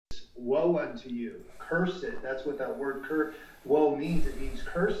woe unto you, curse it. That's what that word woe means. It means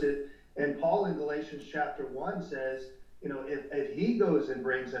curse it. And Paul in Galatians chapter 1 says, if he goes and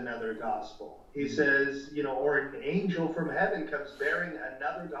brings another gospel, he says, or an angel from heaven comes bearing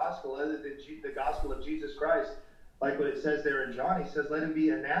another gospel other than the gospel of Jesus Christ, like what it says there in John, he says, let him be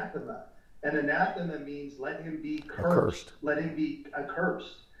anathema. And anathema means let him be cursed. Let him be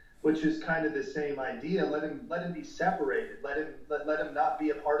accursed, which is kind of the same idea. Let him be separated. Let him not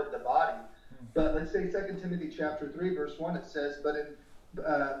be a part of the body. But let's say 2 Timothy chapter 3, verse 1, it says,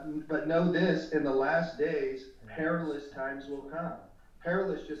 but know this, in the last days, perilous times will come.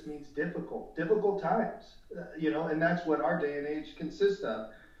 Perilous just means difficult times, and that's what our day and age consists of.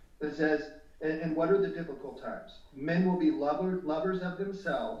 It says, and what are the difficult times? Men will be lovers of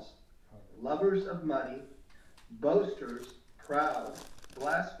themselves, lovers of money, boasters, proud,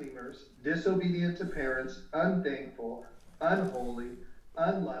 blasphemers, disobedient to parents, unthankful, unholy,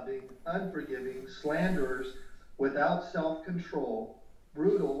 unloving, unforgiving, slanderers, without self-control,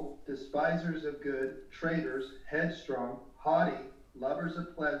 brutal, despisers of good, traitors, headstrong, haughty, lovers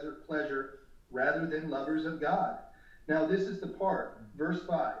of pleasure rather than lovers of God. Now this is the part, verse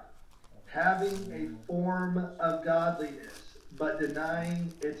 5. Having a form of godliness, but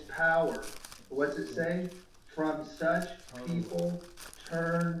denying its power. What's it say? From such people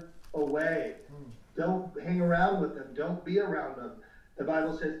turn away. Don't hang around with them. Don't be around them. The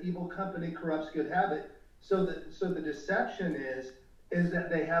Bible says evil company corrupts good habit. So the deception is that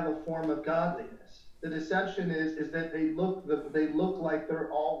they have a form of godliness. The deception is that they look like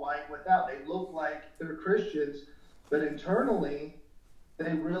they're all white without. They look like they're Christians, but internally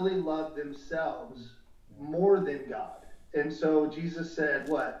they really love themselves more than God. And so Jesus said,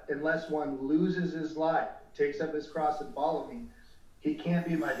 what? Unless one loses his life, takes up his cross and follow me, he can't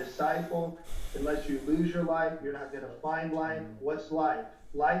be my disciple. Unless you lose your life, you're not going to find life. What's life?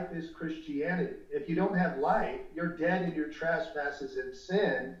 Life is Christianity. If you don't have life, you're dead in your trespasses and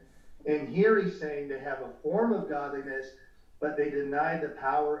sin. And here he's saying they have a form of godliness, but they deny the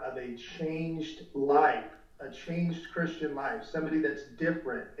power of a changed life, a changed Christian life, somebody that's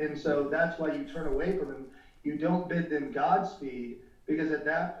different. And so that's why you turn away from them. You don't bid them Godspeed, because at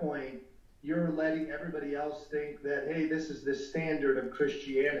that point, you're letting everybody else think that, hey, this is the standard of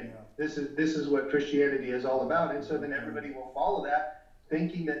Christianity. Yeah. This is what Christianity is all about. And so then everybody will follow that,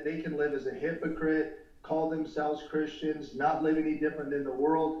 thinking that they can live as a hypocrite, call themselves Christians, not live any different than the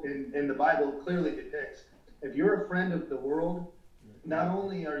world. And the Bible clearly depicts, if you're a friend of the world, not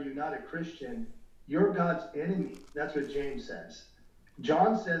only are you not a Christian, you're God's enemy. That's what James says.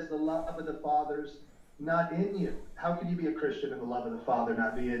 John says the love of the Father's not in you. How can you be a Christian and the love of the Father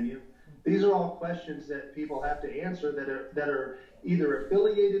not be in you? These are all questions that people have to answer that are either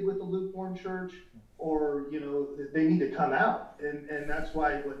affiliated with the lukewarm church or, they need to come out. And that's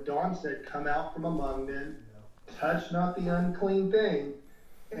why what Dawn said, come out from among them, touch not the unclean thing,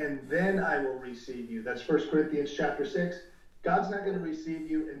 and then I will receive you. That's 1 Corinthians chapter 6. God's not going to receive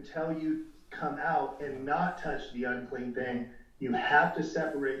you until you come out and not touch the unclean thing. You have to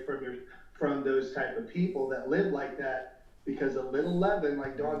separate from those type of people that live like that, because a little leaven,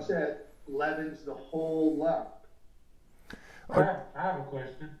 like Dawn said, leavens the whole lump. I have a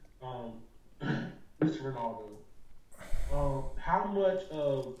question, Mr. Ronaldo. How much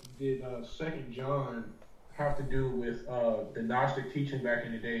did 2 John have to do with the Gnostic teaching back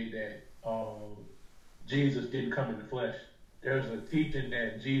in the day that Jesus didn't come in the flesh? There's a teaching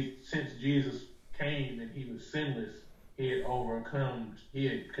that since Jesus came and he was sinless, he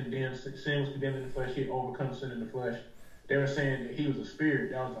had condemned sin was condemned in the flesh, he had overcome sin in the flesh. They were saying that he was a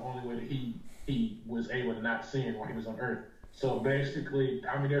spirit. That was the only way that he was able to not sin while he was on earth. So basically,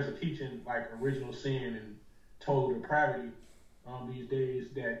 there's a teaching like original sin and total depravity these days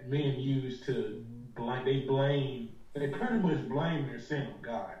that men use to they pretty much blame their sin on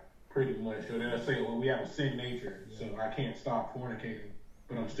God, pretty much. So they'll say, well, we have a sin nature, so I can't stop fornicating,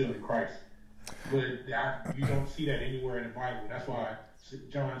 but I'm still in Christ. But you don't see that anywhere in the Bible. That's why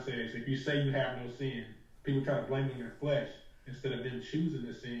John says, if you say you have no sin, people try to blame it on their flesh instead of them choosing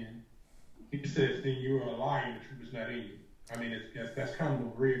to sin. He says, then you are a liar and the truth is not in you. That's kind of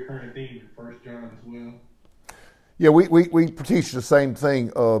a reoccurring theme in 1 John as well. Yeah, we teach the same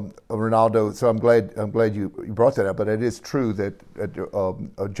thing, Ronaldo. So I'm glad you brought that up. But it is true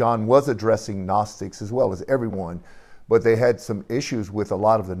that John was addressing Gnostics as well as everyone, but they had some issues with a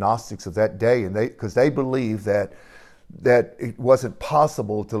lot of the Gnostics of that day, and because they believed that it wasn't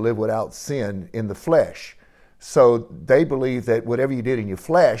possible to live without sin in the flesh. So they believed that whatever you did in your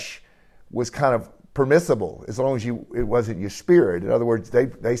flesh was kind of permissible as long as it wasn't your spirit. In other words,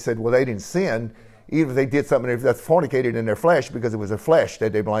 they said, well, they didn't sin even if they did something that's fornicated in their flesh, because it was their flesh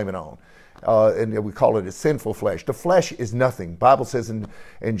that they blame it on. And we call it a sinful flesh. The flesh is nothing. Bible says in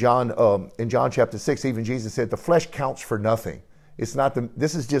John chapter 6, even Jesus said the flesh counts for nothing. It's not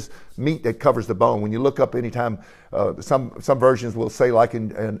this is just meat that covers the bone. When you look up anytime, some versions will say, like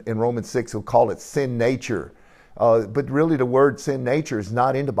in Romans 6, will call it sin nature. But really the word sin nature is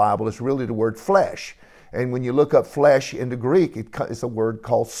not in the Bible. It's really the word flesh. And when you look up flesh in the Greek, it's a word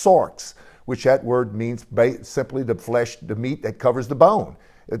called sarx, which that word means simply the flesh, the meat that covers the bone.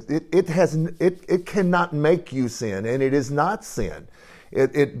 It cannot make you sin, and it is not sin.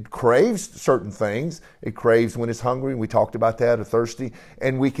 It craves certain things. It craves when it's hungry, and we talked about that, or thirsty.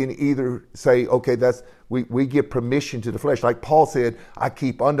 And we can either say, okay, we give permission to the flesh. Like Paul said, I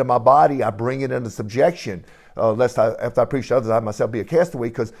keep under my body, I bring it into subjection, lest after I preach to others, I myself be a castaway,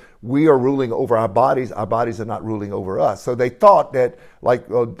 because we are ruling over our bodies are not ruling over us. So they thought that, like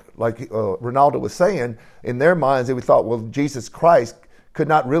Ronaldo was saying, in their minds, they thought, well, Jesus Christ could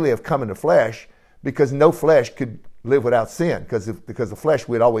not really have come in the flesh, because no flesh could live without sin, because the flesh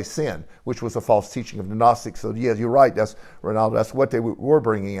would always sin, which was a false teaching of the Gnostics. So yes, you're right, Ronaldo, that's what they were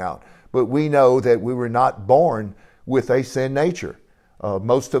bringing out. But we know that we were not born with a sin nature.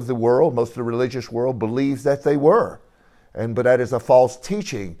 Most of the religious world believes that they were, but that is a false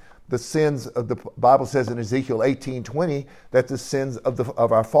teaching. The sins of the Bible says in Ezekiel 18:20 that the sins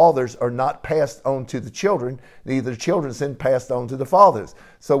of our fathers are not passed on to the children, neither the children's sin passed on to the fathers.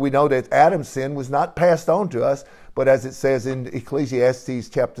 So we know that Adam's sin was not passed on to us, but as it says in Ecclesiastes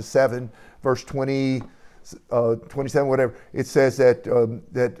chapter 7, verse 27, whatever, it says that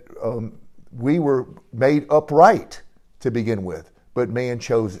we were made upright to begin with, but man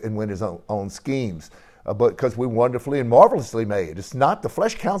chose and went his own schemes. But because we're wonderfully and marvelously made. It's not, the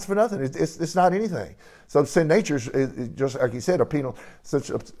flesh counts for nothing. It's not anything. So sin nature, is just like you said, a penal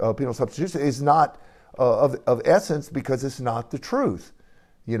substitution is not of essence, because it's not the truth.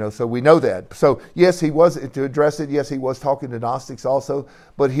 So we know that. So yes, he was, to address it, yes, he was talking to Gnostics also,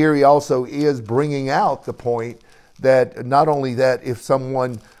 but here he also is bringing out the point that not only that if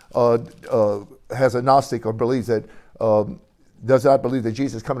someone has a Gnostic or believes that, does not believe that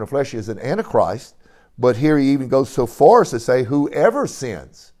Jesus coming in the flesh is an Antichrist, but here he even goes so far as to say, whoever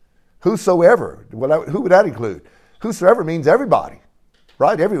sins, whosoever, who would that include? Whosoever means everybody,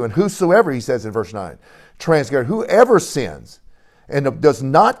 right? Everyone, whosoever, he says in verse 9, transgress, whoever sins and does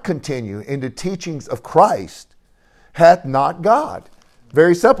not continue in the teachings of Christ hath not God.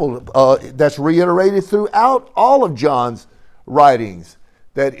 Very simple. That's reiterated throughout all of John's writings,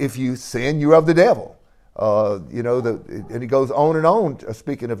 that if you sin, you're of the devil. And he goes on and on,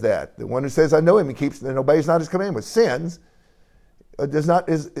 speaking of that. The one who says, I know him, and keeps and obeys not his commandments, sins,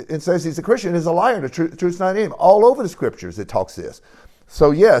 and says he's a Christian, is a liar. The truth's not in him. All over the scriptures it talks this.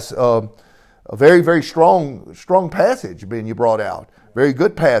 So yes, a very, very strong passage you brought out. Very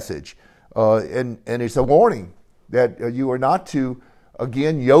good passage. And it's a warning that you are not to,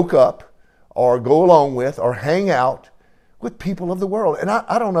 again, yoke up or go along with or hang out with people of the world. And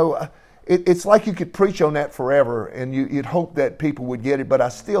I don't know, it's like you could preach on that forever, and you'd hope that people would get it, but I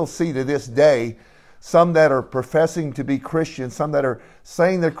still see to this day some that are professing to be Christians, some that are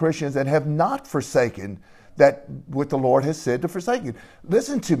saying they're Christians and have not forsaken that what the Lord has said to forsake you.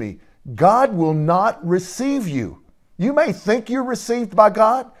 Listen to me. God will not receive you. You may think you're received by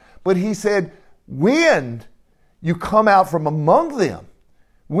God, but he said, when you come out from among them,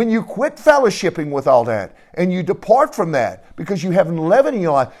 when you quit fellowshipping with all that and you depart from that because you have leaven in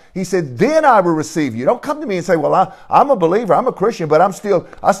your life, he said, then I will receive you. Don't come to me and say, well, I'm a believer, I'm a Christian, but I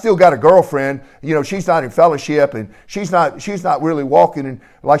still got a girlfriend. She's not in fellowship, and she's not really walking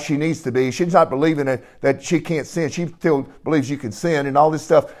like she needs to be. She's not believing that she can't sin. She still believes you can sin and all this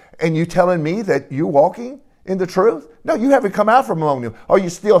stuff. And you telling me that you're walking in the truth? No, you haven't come out from among them. Are you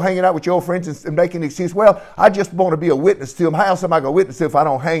still hanging out with your old friends and making an excuse? Well, I just want to be a witness to them. How else am I going to witness to them if I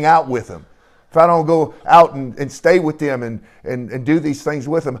don't hang out with them? If I don't go out and stay with them and do these things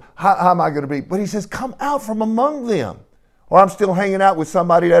with them, how am I going to be? But he says, come out from among them. Or I'm still hanging out with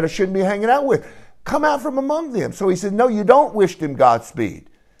somebody that I shouldn't be hanging out with. Come out from among them. So he said, no, you don't wish them Godspeed.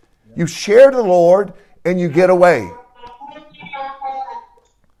 You share the Lord and you get away.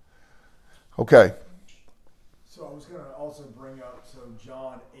 Okay. So I was going to also bring up,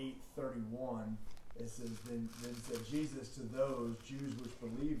 John 8:31, it says, then said Jesus to those Jews which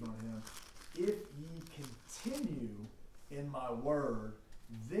believed on him, if ye continue in my word,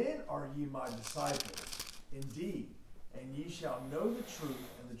 then are ye my disciples, indeed, and ye shall know the truth,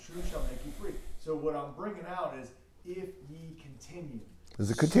 and the truth shall make you free. So what I'm bringing out is, if ye continue. There's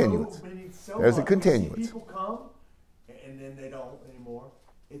a continuance. There's a continuance. People come, and then they don't anymore.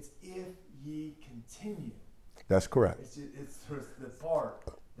 It's if ye continue. That's correct. It's the part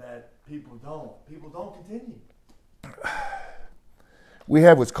that people don't. People don't continue. We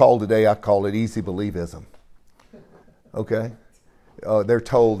have what's called today, I call it easy believism. Okay? They're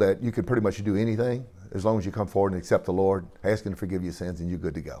told that you can pretty much do anything as long as you come forward and accept the Lord, ask Him to forgive your sins, and you're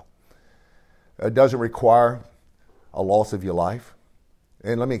good to go. It doesn't require a loss of your life.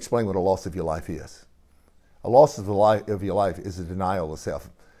 And let me explain what a loss of your life is. A loss of your life is a denial of self.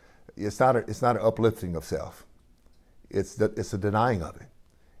 It's not an uplifting of self. It's a denying of it.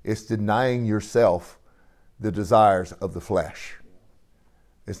 It's denying yourself the desires of the flesh.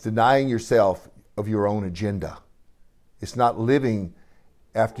 It's denying yourself of your own agenda. It's not living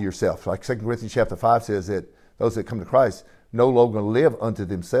after yourself. Like 2 Corinthians chapter 5 says that those that come to Christ no longer live unto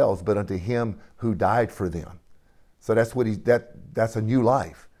themselves, but unto Him who died for them. So that's that's a new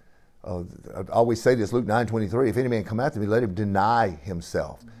life. I always say this, Luke 9:23, if any man come after me, let him deny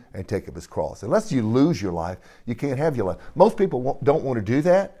himself and take up his cross. Unless you lose your life, you can't have your life. Most people don't want to do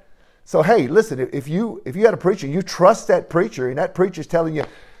that. So hey, listen, if you had a preacher, you trust that preacher, and that preacher's telling you,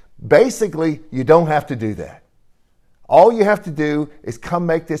 basically, you don't have to do that. All you have to do is come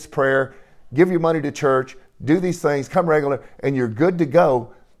make this prayer, give your money to church, do these things, come regular, and you're good to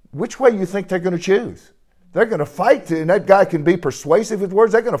go. Which way you think they're going to choose? They're going to fight, and that guy can be persuasive with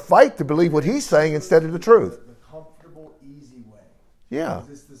words. They're going to fight to believe what he's saying instead of the truth. The comfortable, easy way. Yeah.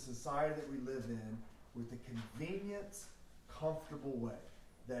 It's the society that we live in with the convenience, comfortable way.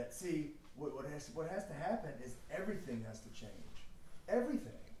 That, see, what has to happen is everything has to change.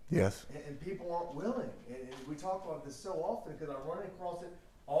 Everything. Yes. And people aren't willing. And we talk about this so often because I'm running across it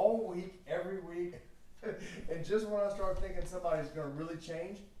all week, every week. And just when I start thinking somebody's going to really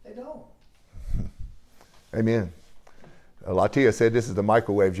change, they don't. Amen. Latia said this is the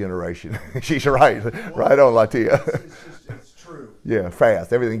microwave generation. She's right. Right on, Latia. It's true. Yeah,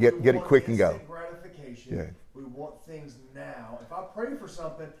 fast. Everything get it quick and go. Gratification. Yeah. We want things now. If I pray for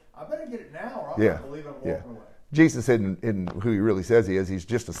something, I better get it now, or I'm Yeah. not believe I'm walking away. Jesus said in who He really says He is, He's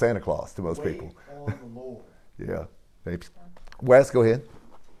just a Santa Claus to most people. Wait on the Lord. Yeah. Thanks. Wes, go ahead.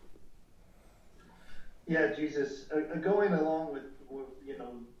 Yeah, Jesus, going along with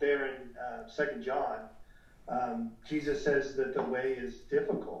there in 2 John, Jesus says that the way is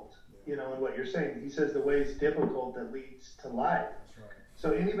difficult. And what you're saying, He says the way is difficult that leads to life. That's right.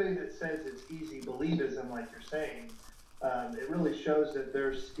 So anybody that says it's easy believism, like you're saying, it really shows that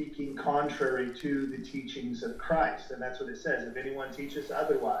they're speaking contrary to the teachings of Christ. And that's what it says. If anyone teaches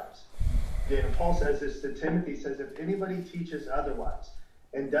otherwise. And Paul says this to Timothy, says, if anybody teaches otherwise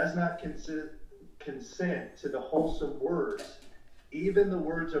and does not consent to the wholesome words, even the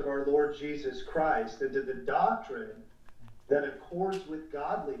words of our Lord Jesus Christ, and to the doctrine that accords with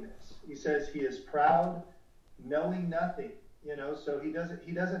godliness. He says he is proud, knowing nothing. So he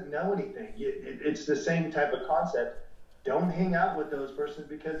doesn't know anything. It's the same type of concept. Don't hang out with those persons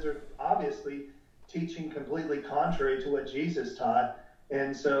because they're obviously teaching completely contrary to what Jesus taught.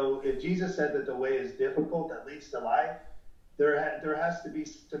 And so if Jesus said that the way is difficult that leads to life, there has to be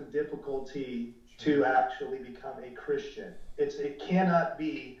some difficulty to actually become a Christian. It cannot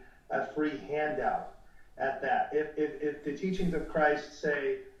be a free handout at that. If the teachings of Christ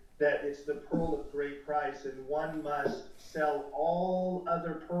say that it's the pearl of great price and one must sell all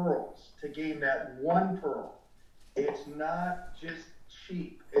other pearls to gain that one pearl, it's not just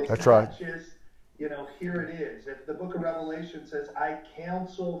cheap. It's That's not right. just, here it is. If the book of Revelation says, I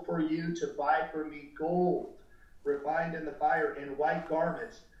counsel for you to buy for me gold refined in the fire and white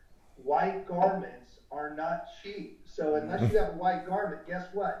garments are not cheap. So unless you have a white garment, guess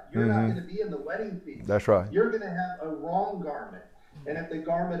what? You're not going to be in the wedding feast. That's right. You're going to have a wrong garment. And if the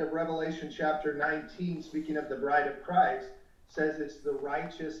garment of Revelation chapter 19, speaking of the bride of Christ, says it's the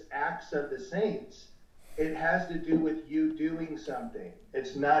righteous acts of the saints, it has to do with you doing something.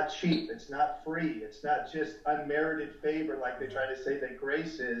 It's not cheap. It's not free. It's not just unmerited favor like they try to say that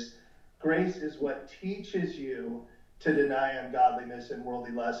grace is. Grace is what teaches you to deny ungodliness and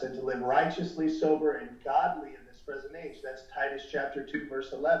worldly lust and to live righteously, sober, and godly in this present age. That's Titus chapter 2,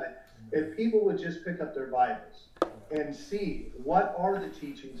 verse 11. If people would just pick up their Bibles and see what are the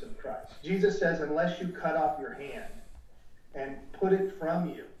teachings of Christ. Jesus says, unless you cut off your hand and put it from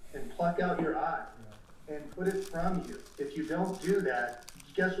you and pluck out your eye and put it from you, if you don't do that,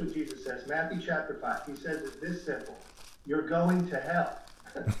 guess what Jesus says? Matthew chapter 5. He says it's this simple. You're going to hell.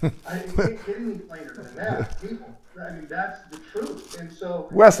 It can't get any plainer than that, people. That's the truth. And so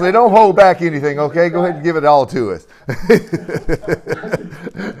Wesley, don't hold back anything, okay? Go ahead and give it all to us.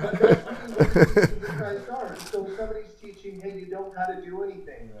 So somebody's teaching, hey, you don't got to do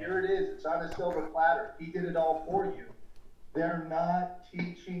anything. Here it is. It's on a silver platter. He did it all for you. They're not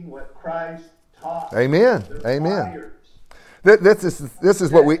teaching what Christ taught. Amen. They're Amen. liars. This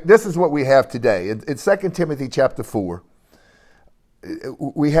is what we have today. In 2 Timothy chapter 4,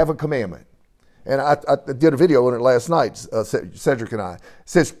 we have a commandment. And I did a video on it last night, Cedric and I. It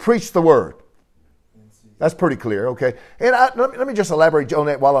says, preach the word. That's pretty clear, okay? And let me just elaborate on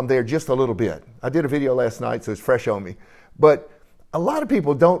that while I'm there just a little bit. I did a video last night, so it's fresh on me. But a lot of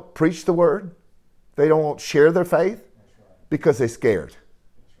people don't preach the word. They don't share their faith because they're scared.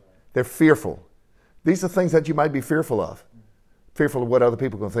 They're fearful. These are things that you might be fearful of. Fearful of what other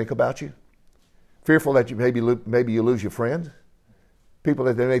people are going to think about you. Fearful that you maybe you lose your friends. People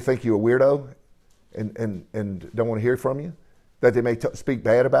that they may think you're a weirdo and don't want to hear from you. That they may speak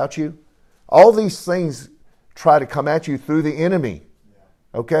bad about you. All these things try to come at you through the enemy.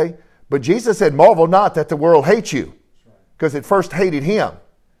 Okay? But Jesus said, marvel not that the world hates you. Because it first hated him.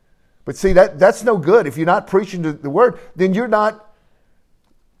 But see, that's no good. If you're not preaching the word, then you're not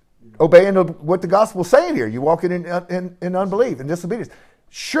obeying what the gospel is saying here. You're walking in unbelief and disobedience.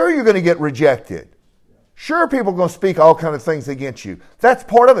 Sure, you're going to get rejected. Sure, people are going to speak all kinds of things against you. That's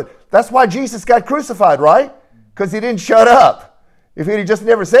part of it. That's why Jesus got crucified, right? Because he didn't shut up. If he had just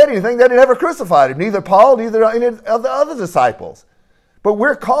never said anything, they'd never crucified him. Neither Paul, neither any of the other disciples. But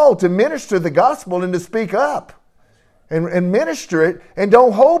we're called to minister the gospel and to speak up. And minister it and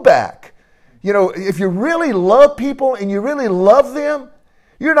don't hold back. You know, if you really love people and you really love them,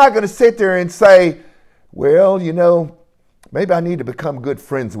 you're not going to sit there and say, well, you know, maybe I need to become good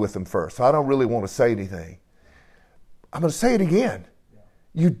friends with them first. So I don't really want to say anything. I'm going to say it again.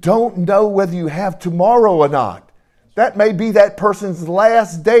 You don't know whether you have tomorrow or not. That may be that person's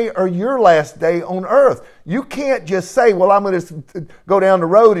last day or your last day on earth. You can't just say, well, I'm going to go down the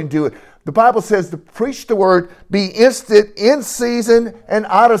road and do it. The Bible says to preach the word, be instant, in season and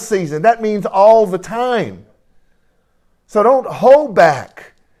out of season. That means all the time. So don't hold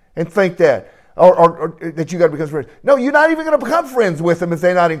back and think that, or that you got to become friends. No, you're not even going to become friends with them if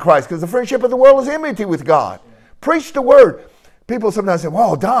they're not in Christ, because the friendship of the world is enmity with God. Preach the word. People sometimes say,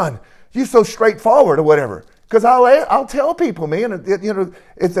 "Well, Don, you're so straightforward," or whatever. Because I'll tell people, man, you know,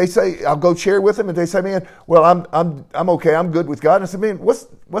 if they say, I'll go share with them, and they say, man, well, I'm okay, I'm good with God. And I said, man,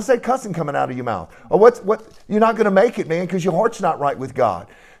 what's that cussing coming out of your mouth? Or what? You're not going to make it, man, because your heart's not right with God.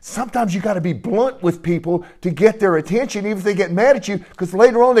 Sometimes you got to be blunt with people to get their attention, even if they get mad at you, because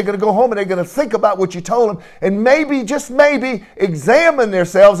later on they're going to go home and they're going to think about what you told them, and maybe, just maybe, examine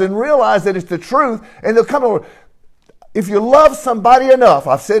themselves and realize that it's the truth, and they'll come over. If you love somebody enough,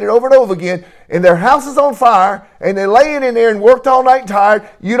 I've said it over and over again, and their house is on fire, and they're laying in there and worked all night and tired,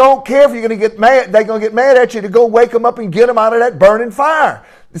 you don't care if you're going to get mad. They're going to get mad at you to go wake them up and get them out of that burning fire.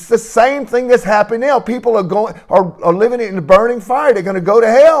 It's the same thing that's happening now. People are living in the burning fire. They're going to go to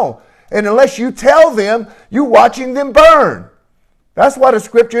hell. And unless you tell them, you're watching them burn. That's why the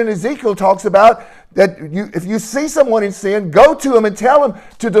scripture in Ezekiel talks about that if you see someone in sin, go to them and tell them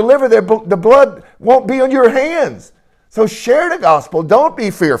to deliver the blood won't be on your hands. So share the gospel. Don't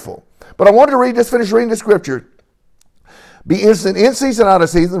be fearful. But I wanted to finish reading the scripture. Be instant in season, out of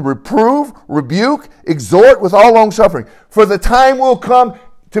season. Reprove, rebuke, exhort with all long suffering. For the time will come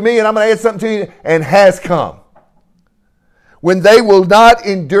to me, and I'm going to add something to you, and has come, when they will not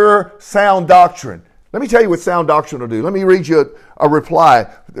endure sound doctrine. Let me tell you what sound doctrine will do. Let me read you a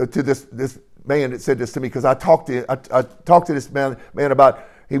reply to this man that said this to me, because I talked to this man about,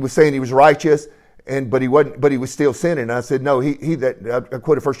 he was saying he was righteous, but he was still sinning. And I said, no, I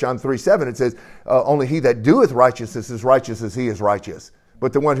quoted 1 John 3:7. It says, only he that doeth righteousness is righteous as he is righteous.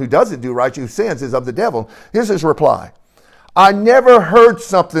 But the one who doesn't do righteous, who sins, is of the devil. Here's his reply. I never heard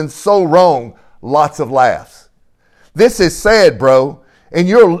something so wrong. Lots of laughs. This is sad, bro. And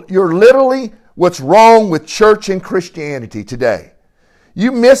you're literally what's wrong with church and Christianity today.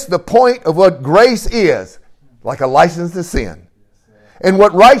 You miss the point of what grace is, like a license to sin, and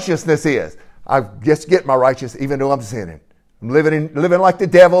what righteousness is. I just get my righteousness even though I'm sinning. I'm living like the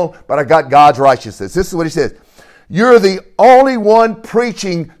devil, but I got God's righteousness. This is what he says. You're the only one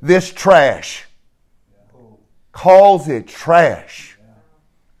preaching this trash. Calls it trash.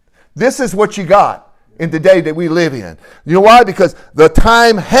 This is what you got in the day that we live in. You know why? Because the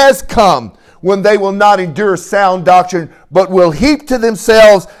time has come when they will not endure sound doctrine, but will heap to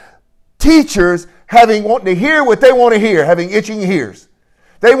themselves teachers wanting to hear what they want to hear, having itching ears.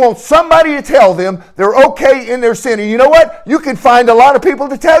 They want somebody to tell them they're okay in their sin. And you know what? You can find a lot of people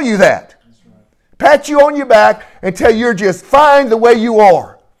to tell you that. Pat you on your back and tell you you're just fine the way you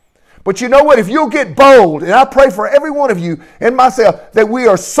are. But you know what? If you'll get bold, and I pray for every one of you and myself, that we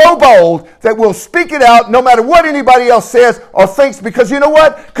are so bold that we'll speak it out no matter what anybody else says or thinks. Because you know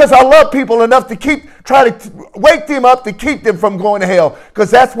what? Because I love people enough to try to wake them up to keep them from going to hell.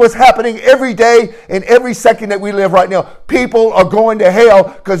 Because that's what's happening every day and every second that we live right now. People are going to hell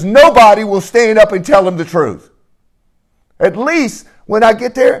because nobody will stand up and tell them the truth. At least when I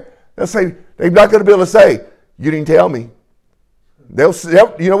get there, they'll say, they're not going to be able to say, you didn't tell me. They'll,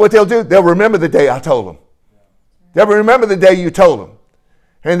 you know what they'll do? They'll remember the day I told them. They'll remember the day you told them.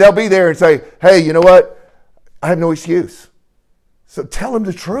 And they'll be there and say, hey, you know what? I have no excuse. So tell them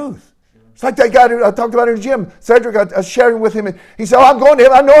the truth. It's like that guy that I talked about in the gym. Cedric, I was sharing with him, and he said, I'm going to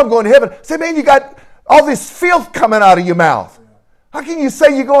heaven. I know I'm going to heaven. I said, man, you got all this filth coming out of your mouth. How can you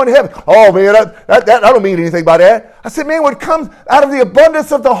say you're going to heaven? Oh, man, I don't mean anything by that. I said, man, what comes out of the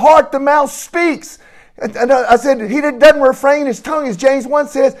abundance of the heart, the mouth speaks. And I said, he that doesn't refrain his tongue, as James 1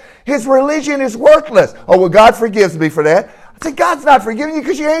 says, his religion is worthless. Oh, well, God forgives me for that. I said, God's not forgiving you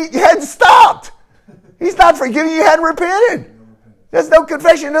because you hadn't stopped. He's not forgiving you. You hadn't repented. There's no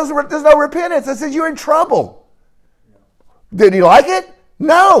confession. There's no repentance. I said, you're in trouble. Did he like it?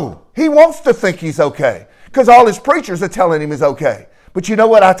 No. He wants to think he's okay because all his preachers are telling him he's okay. But you know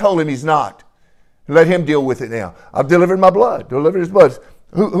what? I told him he's not. Let him deal with it now. I've delivered my blood. Delivered his blood.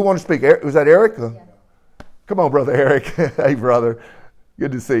 Who want to speak? Was that Eric? Yeah. Come on, Brother Eric. Hey, brother.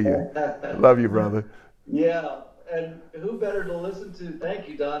 Good to see you. Love you, brother. Yeah, and who better to listen to? Thank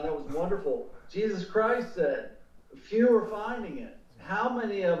you, Don. That was wonderful. Jesus Christ said, few are finding it. How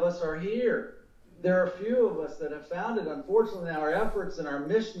many of us are here? There are few of us that have found it. Unfortunately, our efforts and our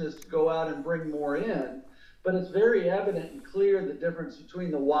mission is to go out and bring more in. But it's very evident and clear the difference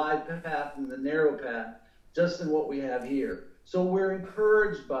between the wide path and the narrow path, just in what we have here. So we're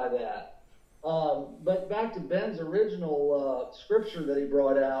encouraged by that. But back to Ben's original scripture that he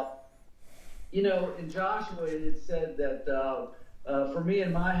brought out, you know, in Joshua it said that for me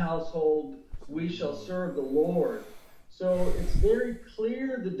and my household, we shall serve the Lord. So it's very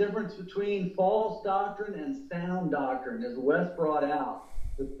clear the difference between false doctrine and sound doctrine, as Wes brought out.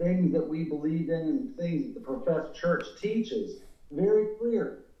 The things that we believe in and things that the professed church teaches. Very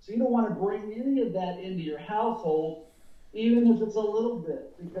clear. So you don't want to bring any of that into your household, even if it's a little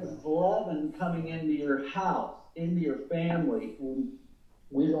bit, because it's leaven coming into your house, into your family. And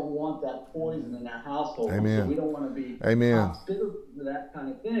we don't want that poison in our household. Amen. So we don't want to be hospitable to that kind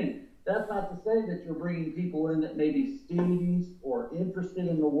of thing. That's not to say that you're bringing people in that may be students or interested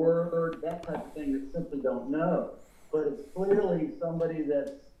in the word, that type of thing, that simply don't know. But it's clearly somebody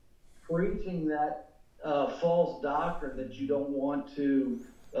that's preaching that false doctrine that you don't want to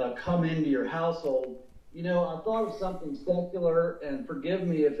come into your household. You know, I thought of something secular, and forgive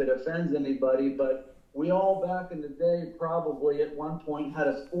me if it offends anybody, but we all back in the day probably at one point had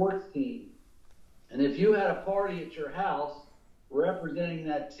a sports team. And if you had a party at your house representing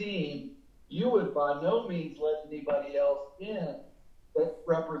that team, you would by no means let anybody else in that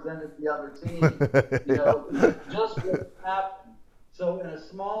represented the other team. You know, just what happened. So in a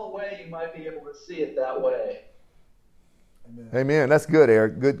small way, you might be able to see it that way. Amen. Amen. That's good,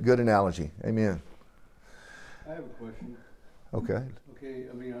 Eric. Good analogy. Amen. I have a question. Okay. Okay,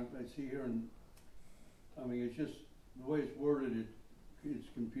 I mean, I see here, and I mean, it's just the way it's worded, it's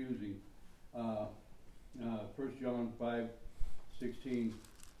confusing. 1 John 5:16.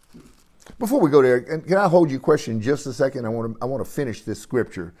 Before we go there, can I hold your question just a second? I want to finish this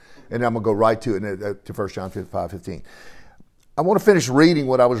scripture, and I'm going to go right to it, to 1 John 5:15. I want to finish reading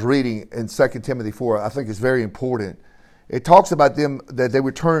what I was reading in 2 Timothy 4. I think it's very important. It talks about them, that they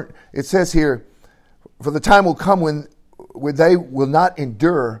would turn, it says here, for the time will come when they will not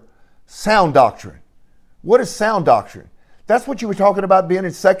endure sound doctrine. What is sound doctrine? That's what you were talking about being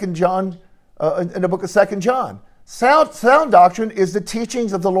in 2 John, in the book of 2 John. Sound doctrine is the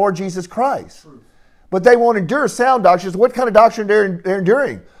teachings of the Lord Jesus Christ. True. But they won't endure sound doctrines. What kind of doctrine they're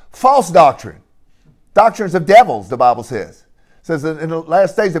enduring? False doctrine. Doctrines of devils, the Bible says. It says that in the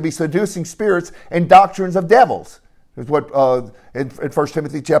last days there'll be seducing spirits and doctrines of devils. Is what in 1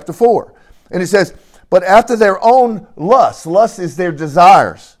 Timothy chapter 4. And it says, but after their own lust is their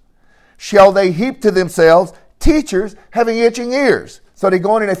desires, shall they heap to themselves teachers having itching ears. So they're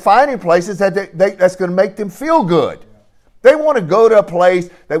going and they're finding places that that's going to make them feel good. They want to go to a place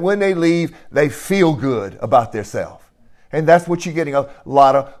that when they leave, they feel good about themselves. And that's what you're getting, a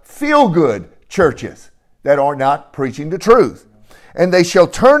lot of feel-good churches that are not preaching the truth. And they shall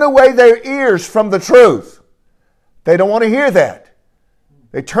turn away their ears from the truth. They don't want to hear that.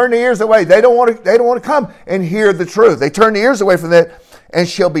 They turn their ears away. They don't want to come and hear the truth. They turn their ears away from that and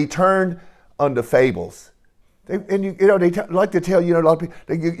shall be turned unto fables. They like to tell, a lot of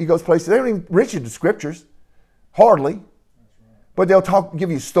people, he goes places, they don't even reach into scriptures, hardly. But they'll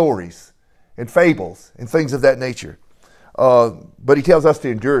give you stories and fables and things of that nature. But he tells us to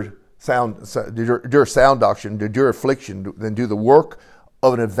endure sound doctrine, to endure affliction, then do the work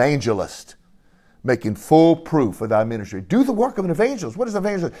of an evangelist, making full proof of thy ministry. Do the work of an evangelist. What is an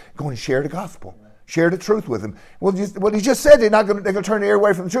evangelist? Go and share the gospel. Share the truth with them. Well, what he just said, they're going to turn the air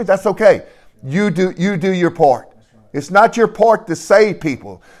away from the truth. That's okay. You do your part. It's not your part to save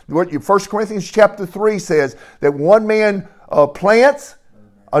people. What 1 Corinthians chapter 3 says, that one man plants,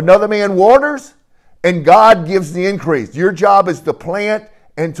 another man waters, and God gives the increase. Your job is to plant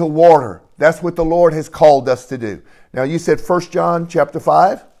and to water. That's what the Lord has called us to do. Now, you said 1 John chapter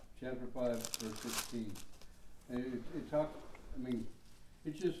 5? Chapter 5, verse 16. And it talks,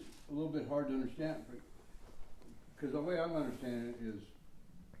 it's just a little bit hard to understand. Because the way I'm understanding it is,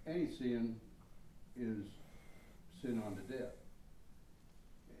 any sin is sin unto death.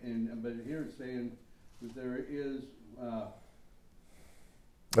 But here it's saying that there is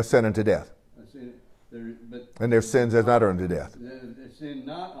a sin unto death. A sin, and there's sins that's not unto death. A sin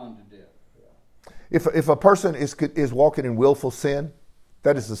not unto death. If a person is walking in willful sin,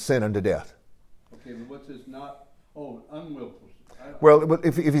 that is a sin unto death. Okay, but what's this not? Oh, unwillful sin. Well,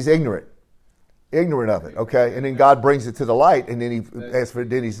 if he's ignorant of it, okay, and then God brings it to the light, and then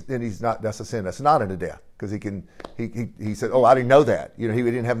he's not. That's a sin. That's not unto death, because he said, "Oh, I didn't know that." He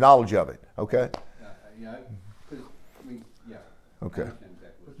didn't have knowledge of it. Okay. Yeah. Okay.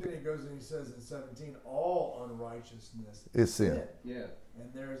 But then he goes and he says in 17, all unrighteousness is sin. Yeah.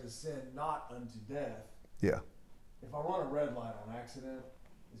 And there is a sin not unto death. Yeah. If I run a red light on accident,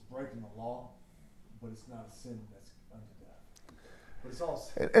 it's breaking the law, but it's not a sin that's unto death. But it's all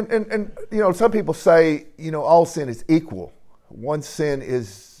sin. And some people say, all sin is equal. One sin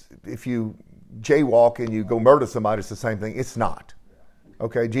is if you jaywalk and you go murder somebody, it's the same thing. It's not.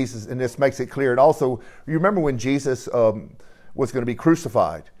 Okay, Jesus, and this makes it clear. And also, you remember when Jesus was going to be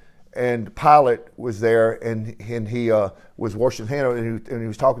crucified, and Pilate was there, and he was washing his hands, and he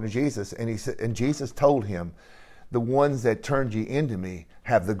was talking to Jesus, and he said, and Jesus told him, the ones that turned you into me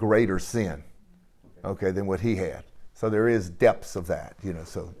have the greater sin, okay, than what he had. So there is depths of that,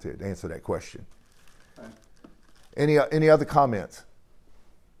 so to answer that question. Any other comments?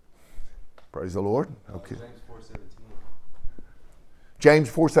 Praise the Lord. Okay. James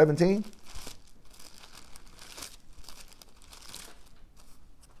 4:17.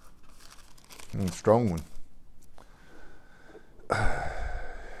 Strong one.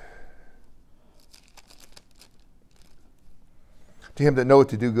 To him that knoweth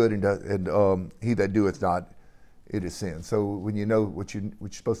to do good and he that doeth not, it is sin. So when you know what you're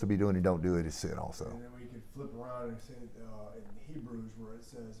supposed to be doing and don't do it, is sin also. And then we can flip around and say in Hebrews where it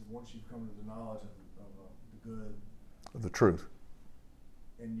says once you've come to the knowledge of the good, of the truth,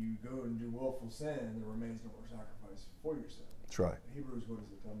 and you go and do willful sin, there remains no more sacrifice for your sin. That's right. Hebrews, what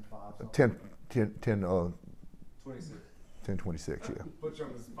is it, 10:26, yeah. Put you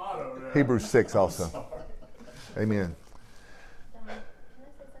on the spot over there. Hebrews 6 also. Amen. Don, can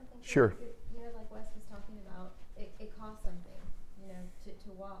I say something? Sure. Like Wes was talking about, it costs something,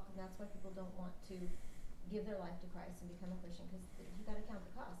 to walk, and that's why people don't want to give their life to Christ and become a Christian, because you got to count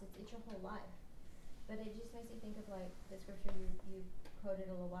the cost. It's your whole life. But it just makes me think of like the scripture you quoted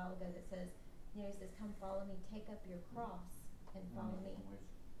a little while ago that says, he says, "Come follow me, take up your cross and follow me."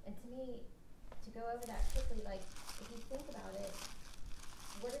 And to me, to go over that quickly, like if you think about it,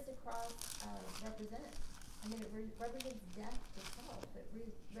 what does the cross represent? It represents death itself.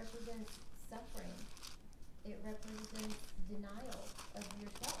 It represents suffering. It represents denial of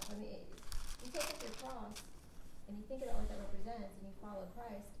yourself. You take up your cross and you think about what that represents, and you follow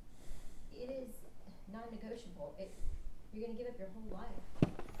Christ. It is non-negotiable. You're going to give up your whole life.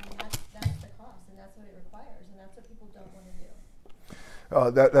 And that's the cost, and that's what it requires, and that's what people don't want to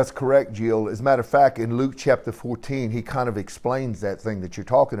do. That's correct, Jill. As a matter of fact, in Luke chapter 14, he kind of explains that thing that you're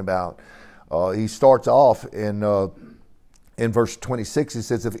talking about. He starts off in verse 26. He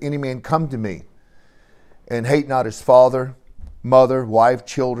says, "If any man come to me and hate not his father, mother, wife,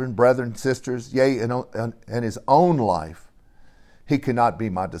 children, brethren, sisters, yea, and his own life, he cannot be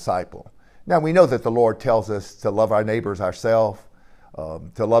my disciple." Now, we know that the Lord tells us to love our neighbors ourselves,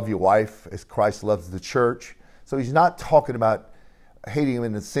 to love your wife as Christ loves the church. So he's not talking about hating him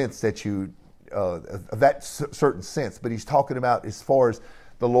in the sense that that certain sense, but he's talking about as far as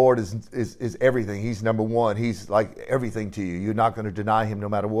the Lord is everything. He's number one. He's like everything to you. You're not going to deny him no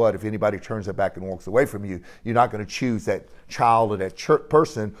matter what. If anybody turns their back and walks away from you, you're not going to choose that child or that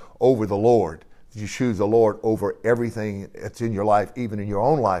person over the Lord. You choose the Lord over everything that's in your life, even in your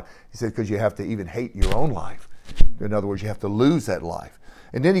own life. He said, because you have to even hate your own life. In other words, you have to lose that life.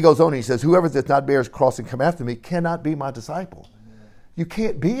 And then he goes on and he says, whoever does not bear his cross and come after me cannot be my disciple. You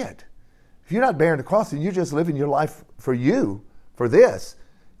can't be it. If you're not bearing the cross and you're just living your life for you, for this,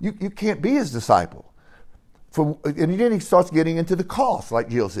 you can't be his disciple. And then he starts getting into the cost, like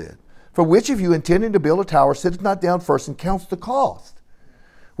Jill said. For which of you intending to build a tower sitteth not down first and counts the cost,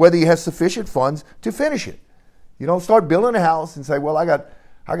 whether he has sufficient funds to finish it. You don't start building a house and say, well, I got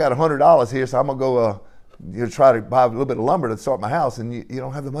 $100 here, so I'm going to go try to buy a little bit of lumber to start my house, and you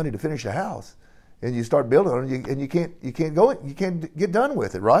don't have the money to finish the house. And you start building it, and you can't get done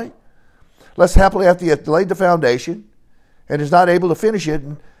with it, right? Lest happily after you have laid the foundation and is not able to finish it,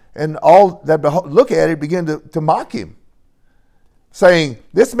 and all that look at it begin to mock him, saying,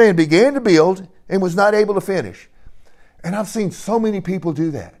 this man began to build and was not able to finish. And I've seen so many people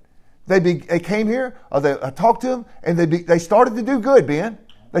do that. They came here, or I talked to them, and they started to do good, Ben.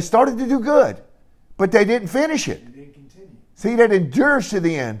 They started to do good, but they didn't finish it. They didn't continue. See, that endures to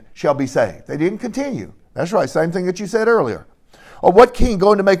the end shall be saved. They didn't continue. That's right, same thing that you said earlier. Or what king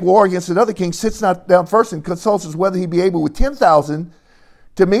going to make war against another king sits not down first and consults as whether he be able with 10,000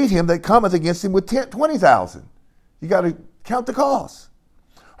 to meet him that cometh against him with 20,000. You got to count the cost.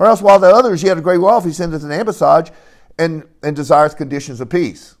 Or else while the other is yet a great way off, he sendeth an ambassage and desires conditions of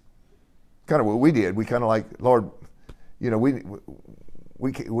peace. Kind of what we did. We kind of like, Lord, we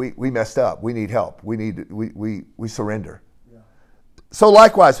messed up. We need help. We surrender. Yeah. So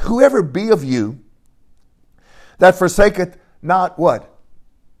likewise, whoever be of you that forsaketh not what?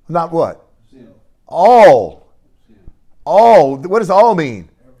 Not what? Sin. All. Sin. All. What does all mean?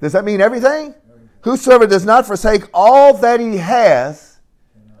 Does that mean everything? Whosoever does not forsake all that he has,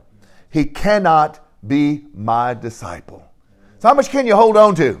 he cannot be my disciple. So how much can you hold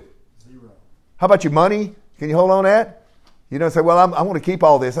on to? Zero. How about your money? Can you hold on to that? You don't say, well, I want to keep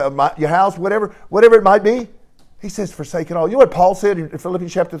all this. Your house, whatever it might be. He says, forsake it all. You know what Paul said in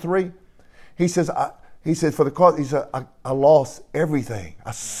Philippians chapter 3? He says, for the cause, he said, I lost everything.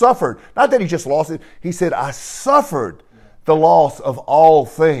 I suffered. Not that he just lost it. He said, I suffered the loss of all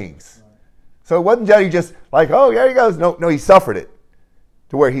things. So it wasn't that he just like, oh, there he goes. No, he suffered it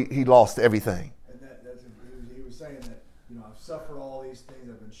to where he lost everything. And he was saying that, I've suffered all these things.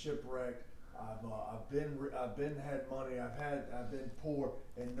 I've been shipwrecked. I've been had money. I've been poor,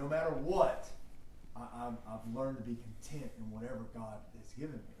 and no matter what, I've learned to be content in whatever God has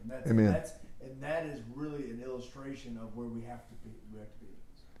given me. And Amen. That is really an illustration of where we have to be.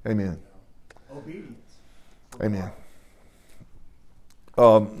 Amen. Obedience. Amen.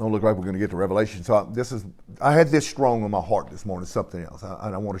 Don't look like we're going to get to Revelation. So I had this strong on my heart this morning, something else,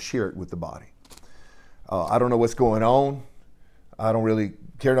 and I want to share it with the body. I don't know what's going on. I don't really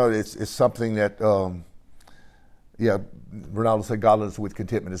care. No, it's something that, Ronaldo said, godliness with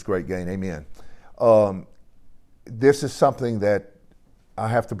contentment is great gain. Amen. This is something that I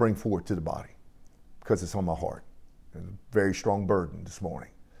have to bring forward to the body because it's on my heart. It's a very strong burden this morning.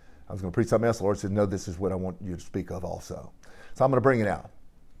 I was going to preach something else. The Lord said, no, this is what I want you to speak of also. So I'm going to bring it out.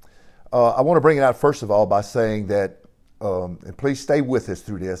 I want to bring it out, first of all, by saying that, and please stay with us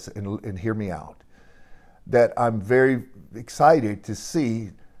through this and hear me out, that I'm very excited to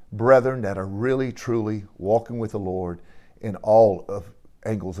see brethren that are really, truly walking with the Lord in all of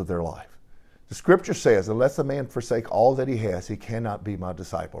angles of their life. The scripture says, unless a man forsake all that he has, he cannot be my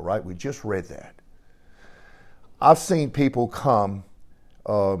disciple, right? We just read that. I've seen people come,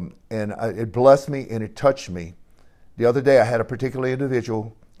 and it blessed me and it touched me. The other day I had a particular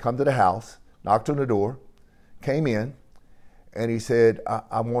individual come to the house, knocked on the door, came in, and he said,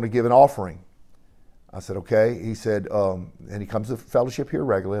 I want to give an offering. I said, okay. He said, and he comes to fellowship here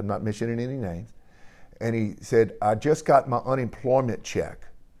regularly. I'm not mentioning any names. And he said, I just got my unemployment check,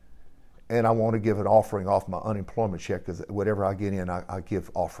 and I want to give an offering off my unemployment check because whatever I get in, I give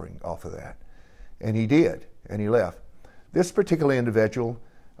offering off of that. And he did, and he left. This particular individual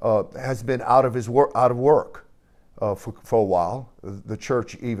has been out of work for a while. The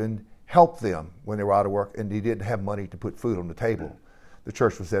church even helped them when they were out of work, and he didn't have money to put food on the table. The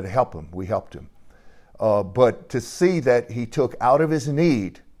church was there to help him. We helped him. But to see that he took out of his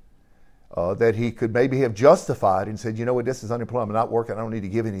need, that he could maybe have justified and said, you know what, this is unemployment, I'm not working, I don't need to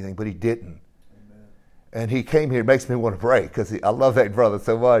give anything, but he didn't. Amen. And he came here, it makes me want to pray, because I love that brother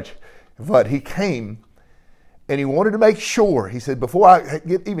so much. But he came, and he wanted to make sure, he said, before I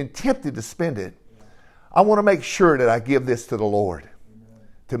get even tempted to spend it, I want to make sure that I give this to the Lord. Amen.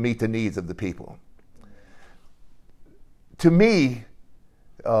 To meet the needs of the people. Amen. To me,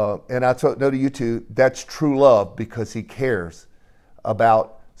 and I know to you too, that's true love, because he cares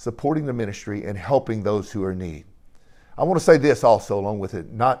about supporting the ministry and helping those who are in need. I want to say this also along with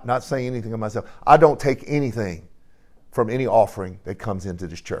it, not saying anything of myself. I don't take anything from any offering that comes into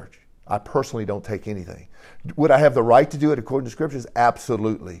this church. I personally don't take anything. Would I have the right to do it according to Scriptures?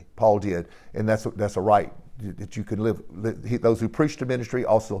 Absolutely. Paul did, and that's a right that you can live. Those who preach the ministry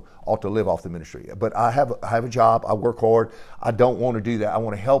also ought to live off the ministry. But I have a job. I work hard. I don't want to do that. I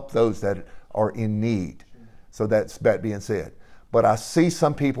want to help those that are in need. So that's that being said. But I see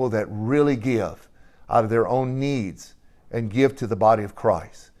some people that really give out of their own needs and give to the body of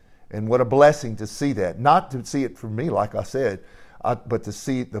Christ. And what a blessing to see that. Not to see it from me, like I said, but to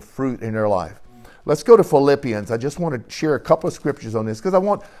see the fruit in their life. Let's go to Philippians. I just want to share a couple of scriptures on this because I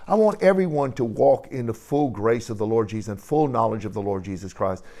want everyone to walk in the full grace of the Lord Jesus and full knowledge of the Lord Jesus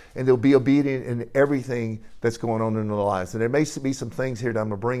Christ. And they'll be obedient in everything that's going on in their lives. And there may be some things here that I'm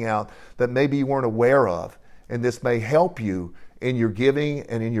going to bring out that maybe you weren't aware of. And this may help you in your giving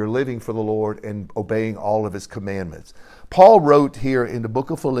and in your living for the Lord and obeying all of His commandments. Paul wrote here in the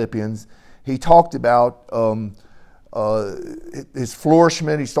book of Philippians, he talked about his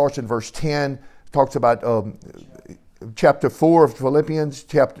flourishment. He starts in verse 10, talks about chapter 4 of Philippians,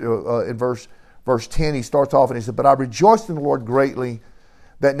 in verse 10, he starts off and he said, "But I rejoiced in the Lord greatly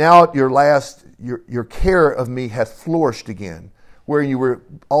that now at your care of me hath flourished again, where you were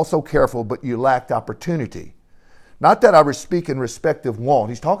also careful, but you lacked opportunity. Not that I speak in respect of want."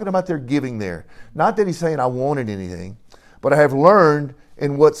 He's talking about their giving there. Not that he's saying I wanted anything, but I have learned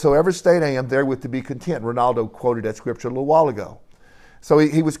in whatsoever state I am therewith to be content. Ronaldo quoted that scripture a little while ago. So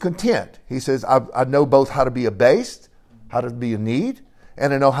he was content. He says, I know both how to be abased, how to be in need,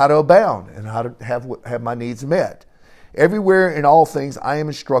 and I know how to abound and how to have my needs met. Everywhere in all things I am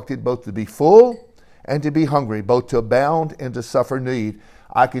instructed both to be full and to be hungry, both to abound and to suffer need.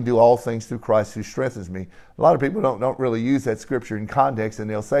 I can do all things through Christ who strengthens me. A lot of people don't really use that scripture in context, and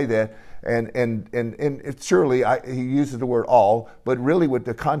they'll say that, and surely he uses the word all, but really what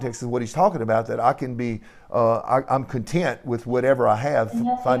the context is what he's talking about, that I can be, I'm content with whatever I have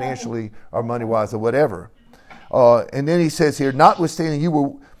financially or money-wise or whatever. And then he says here, notwithstanding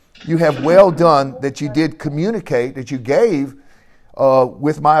you have well done that you did communicate, that you gave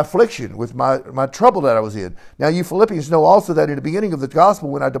with my affliction, with my trouble that I was in. Now you Philippians know also that in the beginning of the gospel,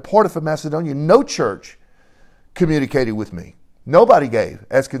 when I departed from Macedonia, no church communicated with me. Nobody gave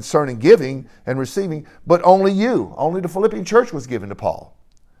as concerning giving and receiving, but only you. Only the Philippian church was given to Paul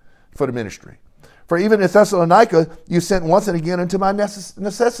for the ministry. For even in Thessalonica, you sent once and again unto my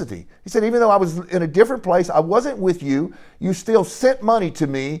necessity. He said, even though I was in a different place, I wasn't with you, you still sent money to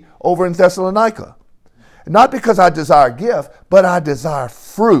me over in Thessalonica. Not because I desire gift, but I desire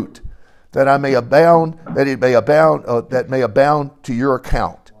fruit, that I may abound, that may abound to your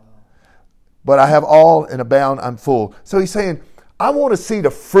account. But I have all and abound, I'm full. So he's saying, I want to see the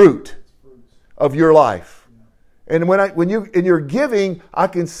fruit of your life. And when you in your giving, I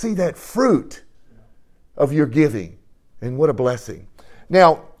can see that fruit of your giving. And what a blessing.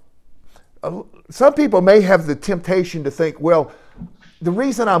 Now, some people may have the temptation to think, well, the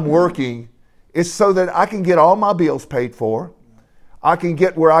reason I'm working is so that I can get all my bills paid for. I can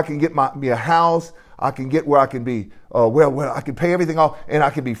get where I can get me a house. I can get where I can be, I can pay everything off, and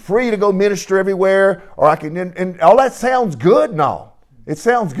I can be free to go minister everywhere, or I can, and all that sounds good and all. It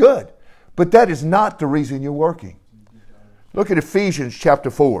sounds good. But that is not the reason you're working. Look at Ephesians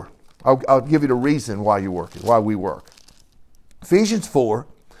chapter 4. I'll give you the reason why you're working, why we work. Ephesians 4,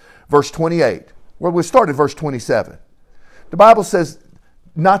 verse 28. Well, we'll start at verse 27. The Bible says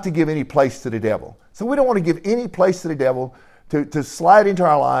not to give any place to the devil. So we don't want to give any place to the devil to slide into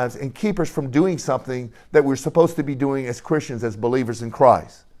our lives and keep us from doing something that we're supposed to be doing as Christians, as believers in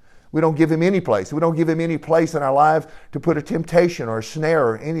Christ. We don't give him any place. We don't give him any place in our lives to put a temptation or a snare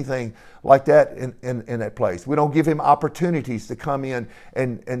or anything like that in that place. We don't give him opportunities to come in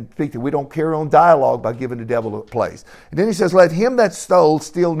and speak to. We don't carry on dialogue by giving the devil a place. And then he says, let him that stole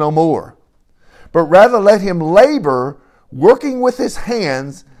steal no more, but rather let him labor, working with his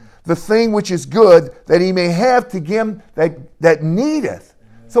hands, the thing which is good, that he may have to give that needeth.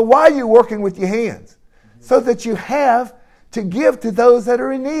 So why are you working with your hands? So that you have to give to those that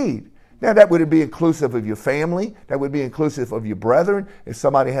are in need. Now that would be inclusive of your family. That would be inclusive of your brethren if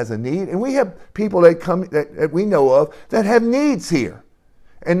somebody has a need. And we have people that come that we know of that have needs here.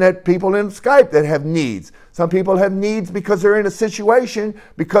 And that people in Skype that have needs. Some people have needs because they're in a situation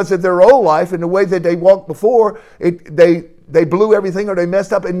because of their old life and the way that they walked before. They blew everything or they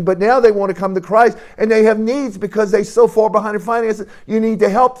messed up, but now they want to come to Christ and they have needs because they're so far behind in finances. You need to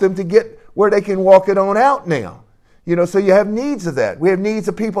help them to get where they can walk it on out now. You know, so you have needs of that. We have needs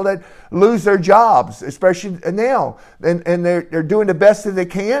of people that lose their jobs, especially now. And they're doing the best that they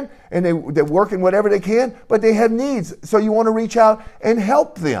can, and they're working whatever they can, but they have needs. So you want to reach out and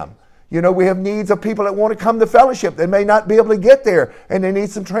help them. You know, we have needs of people that want to come to fellowship. They may not be able to get there, and they need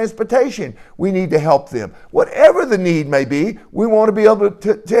some transportation. We need to help them. Whatever the need may be, we want to be able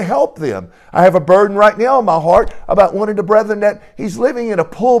to help them. I have a burden right now in my heart about one of the brethren that he's living in a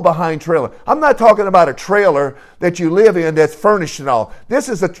pull-behind trailer. I'm not talking about a trailer that you live in that's furnished and all. This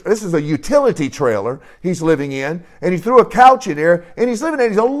is a utility trailer he's living in, and he threw a couch in there, and he's living in it.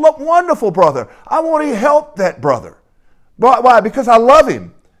 He's a wonderful brother. I want to help that brother. Why? Because I love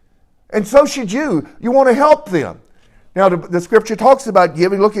him. And so should you. You want to help them. Now, the scripture talks about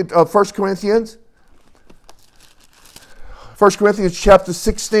giving. Look at 1 Corinthians. 1 Corinthians chapter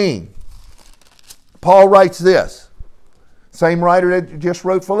 16. Paul writes this. Same writer that just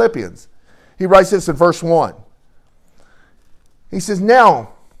wrote Philippians. He writes this in verse 1. He says, "Now,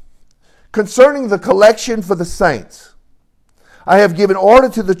 concerning the collection for the saints, I have given order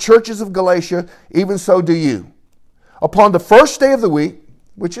to the churches of Galatia, even so do you. Upon the first day of the week,"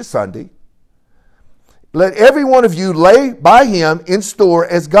 which is Sunday, "let every one of you lay by him in store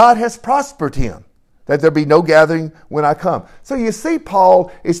as God has prospered him, that there be no gathering when I come." So you see,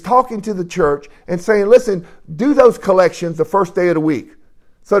 Paul is talking to the church and saying, listen, do those collections the first day of the week,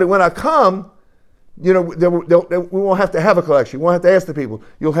 so that when I come, you know, we won't have to have a collection. We won't have to ask the people.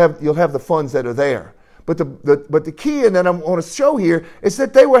 You'll have the funds that are there. But the key, and that I want to show here, is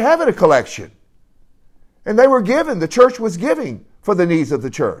that they were having a collection. And they were giving. The church was giving for the needs of the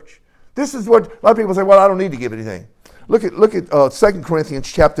church. This is what a lot of people say, well, I don't need to give anything. Look at 2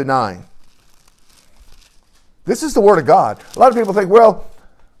 Corinthians chapter 9. This is the Word of God. A lot of people think, well,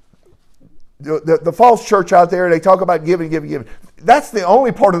 the false church out there, they talk about giving. That's the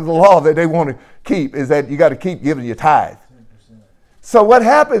only part of the law that they want to keep, is that you got to keep giving your tithe. 10%. So what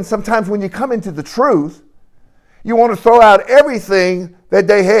happens sometimes when you come into the truth, you want to throw out everything that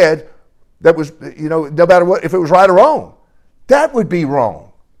they had that was, you know, no matter what, if it was right or wrong. That would be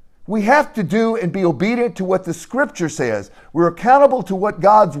wrong. We have to do and be obedient to what the Scripture says. We're accountable to what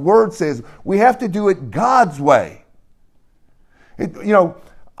God's Word says. We have to do it God's way.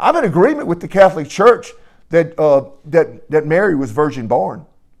 I'm in agreement with the Catholic Church that Mary was virgin born.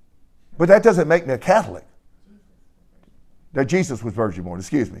 But that doesn't make me a Catholic. That Jesus was virgin born,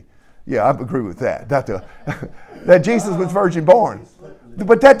 excuse me. Yeah, I agree with that. That Jesus was virgin born.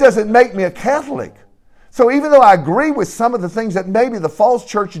 But that doesn't make me a Catholic. So even though I agree with some of the things that maybe the false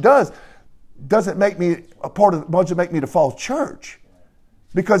church doesn't make me the false church.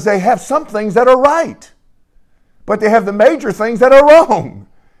 Because they have some things that are right. But they have the major things that are wrong.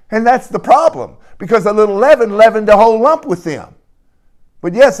 And that's the problem. Because a little leaven leavened the whole lump with them.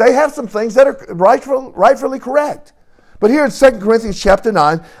 But yes, they have some things that are rightfully correct. But here in 2 Corinthians chapter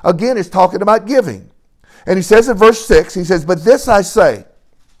 9, again, it's talking about giving. And he says in verse 6, he says, "But this I say."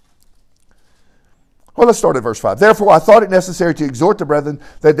 Well, let's start at verse 5. "Therefore I thought it necessary to exhort the brethren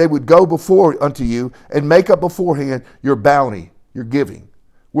that they would go before unto you and make up beforehand your bounty, your giving.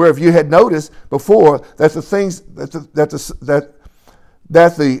 Whereof you had noticed before that the things that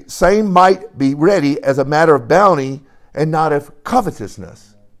the same might be ready as a matter of bounty and not of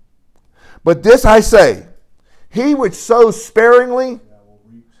covetousness. But this I say, he which sows sparingly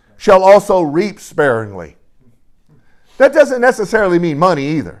shall also reap sparingly." That doesn't necessarily mean money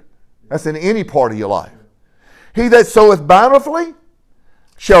either. That's in any part of your life. "He that soweth bountifully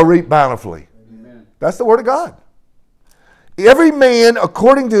shall reap bountifully." Amen. That's the Word of God. "Every man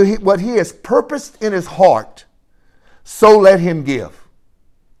according to what he has purposed in his heart, so let him give."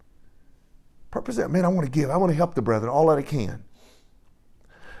 Purpose that, man, I want to give. I want to help the brethren all that I can.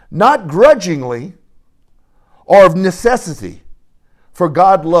 "Not grudgingly or of necessity, for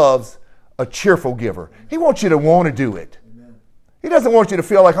God loves a cheerful giver." He wants you to want to do it. Amen. He doesn't want you to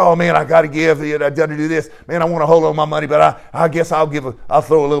feel like, oh man, I got to give. I got to do this. Man, I want to hold on my money, but I guess I'll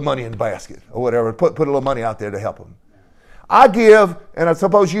throw a little money in the basket or whatever. Put a little money out there to help them. I give, and I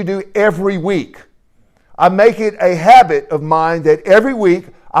suppose you do, every week. I make it a habit of mine that every week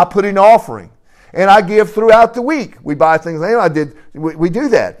I put an offering. And I give throughout the week. We buy things. We do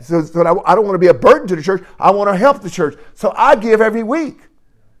that. So I don't want to be a burden to the church. I want to help the church. So I give every week.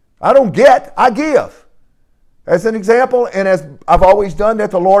 I don't get, I give. As an example, and as I've always done,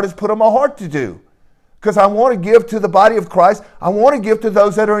 that the Lord has put on my heart to do. Because I want to give to the body of Christ. I want to give to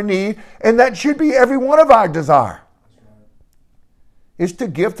those that are in need. And that should be every one of our desire. Is to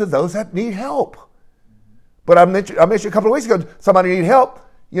give to those that need help. But I mentioned a couple of weeks ago, somebody need help,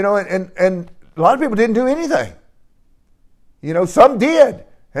 and a lot of people didn't do anything. Some did.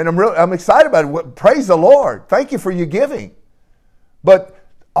 And I'm excited about it. Praise the Lord. Thank you for your giving. But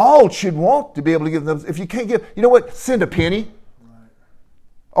all should want to be able to give them. If you can't give, you know what? Send a penny.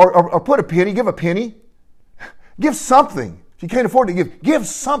 Or put a penny, give a penny. Give something. If you can't afford to give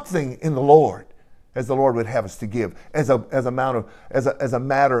something in the Lord, as the Lord would have us to give, as a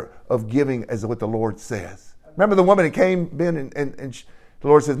matter of giving, as what the Lord says. Remember the woman that came in and the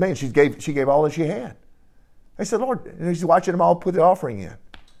Lord says, man, she gave all that she had. I said, Lord, and he's watching them all put the offering in.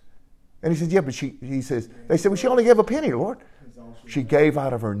 And he said, yeah, but they said, well, she only gave a penny, Lord. She gave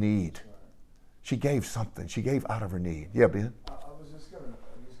out of her need. She gave something. She gave out of her need. Yeah, Ben? I was just going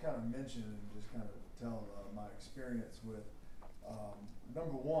to kind of mention and just kind of tell my experience with,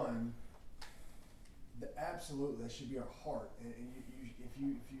 number one, absolutely, that should be our heart. And if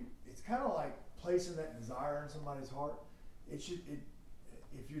you, it's kind of like placing that desire in somebody's heart. If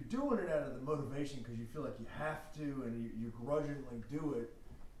you're doing it out of the motivation because you feel like you have to and you grudgingly do it,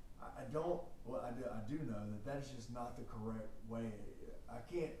 I do know that is just not the correct way. I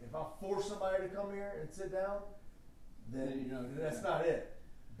can't, if I force somebody to come here and sit down, then that's not it.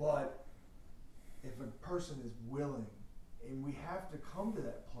 But if a person is willing, and we have to come to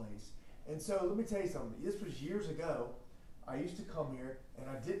that place. And so let me tell you something. This was years ago. I used to come here and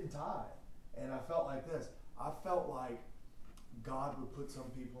I didn't tithe. And I felt like this. I felt like God would put some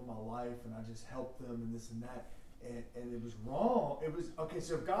people in my life and I just helped them and this and that. And it was wrong. It was, okay,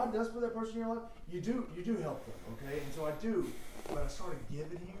 so if God does put that person in your life, you do help them, okay? And so I do. But I started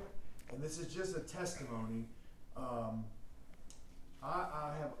giving here, and this is just a testimony. I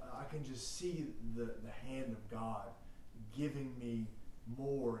can just see the hand of God giving me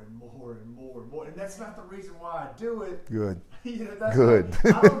more and more and more and more. And that's not the reason why I do it. Good. Good.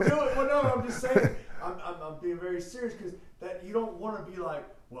 I don't do it. Well, no, I'm just saying. I'm being very serious because that you don't want to be like,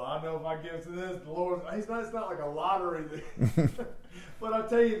 well, I know if I give to this, the Lord. It's not like a lottery thing. But I'll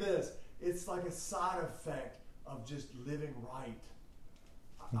tell you this: it's like a side effect of just living right.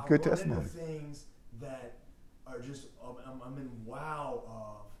 Good I testimony. Run into things that are just I'm in wow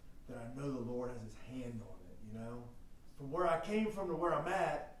of that. I know the Lord has His hand on it. You know, from where I came from to where I'm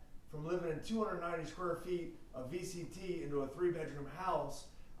at, from living in 290 square feet of VCT into a 3-bedroom house,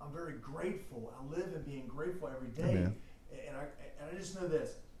 I'm very grateful. I live in being grateful every day. Amen. And I just know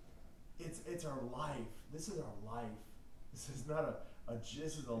this. It's our life. This is our life. This is not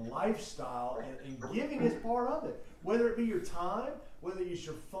this is a lifestyle, and giving is part of it. Whether it be your time, whether it's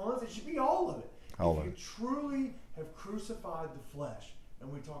your funds, it should be all of it. If you truly have crucified the flesh,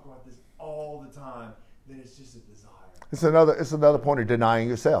 and we talk about this all the time, then it's just a desire. It's another point of denying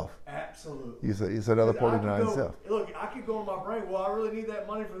yourself. Absolutely. It's another point of denying yourself. Look, I could go in my brain. Well, I really need that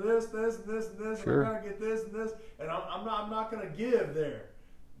money for this, and this, and this, sure. and I gotta get this and this, and I'm not gonna give there.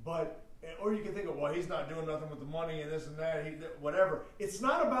 But or you can think of, well, he's not doing nothing with the money and this and that, whatever. It's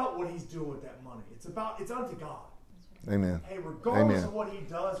not about what he's doing with that money. It's unto God. Amen. Hey, regardless Amen. of what he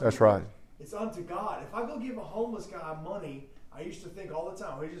does, that's right. It's unto God. If I go give a homeless guy money, I used to think all the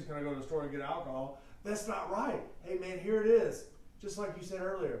time, well, he's just gonna go to the store and get alcohol. That's not right. Hey, man, here it is. Just like you said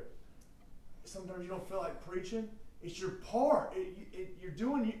earlier. Sometimes you don't feel like preaching. It's your part. You're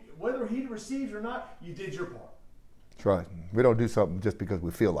doing, whether he receives or not, you did your part. That's right. We don't do something just because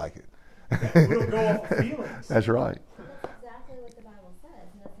we feel like it. We don't go off of feelings. That's right. That's exactly what the Bible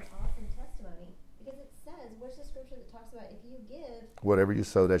says, and that's an awesome testimony. Because it says, where's the scripture that talks about if you give... Whatever you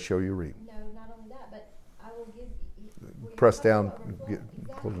sow, that shall you reap. No, not only that, but I will give... Press down,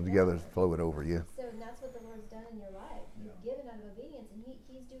 pull it together, flow it over, yeah. So and that's what the Lord's done in your life. You've given out of obedience, and He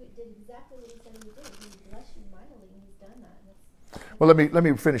did exactly what He said He would do. He blessed you mightily, and He's done that. Well, let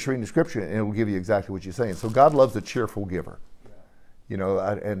me finish reading the scripture, and it will give you exactly what you're saying. So God loves a cheerful giver. You know,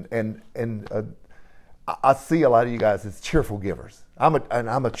 I see a lot of you guys as cheerful givers. I want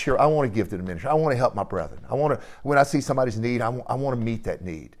to give to the ministry. I want to help my brethren. When I see somebody's need, I want to meet that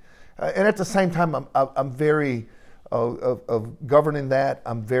need. And at the same time, I'm very of governing that.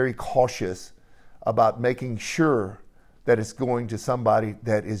 I'm very cautious about making sure that it's going to somebody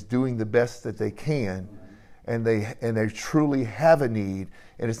that is doing the best that they can, and they truly have a need,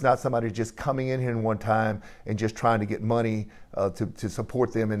 and it's not somebody just coming in here in one time and just trying to get money to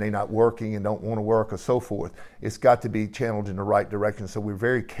support them, and they're not working and don't want to work or so forth. It's got to be channeled in the right direction. So we're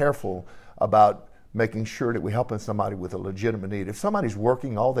very careful about making sure that we're helping somebody with a legitimate need. If somebody's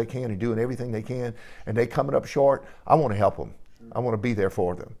working all they can and doing everything they can, and they coming up short, I want to help them. I want to be there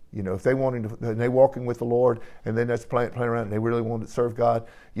for them. You know, if they wanting to, and they walking with the Lord, and then that's playing around, and they really want to serve God.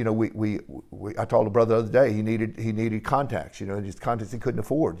 You know, I told a brother the other day he needed contacts. You know, and his contacts he couldn't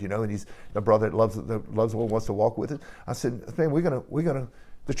afford. You know, and he's the brother that loves the Lord, wants to walk with it. I said, man, we're gonna.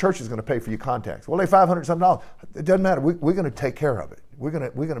 The church is going to pay for your contacts. Well, they're $500 something. It doesn't matter. We're going to take care of it. We're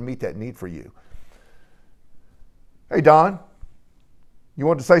gonna meet that need for you. Hey, Don, you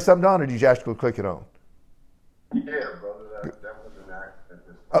wanted to say something, Don, or did you actually click it on? Yeah, brother, that was an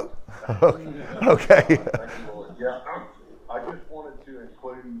accident. Oh, okay. Thank you, Lord. Yeah, I just wanted to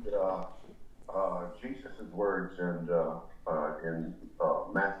include Jesus' words in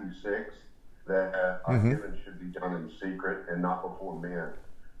Matthew 6 that our giving should be done in secret and not before men,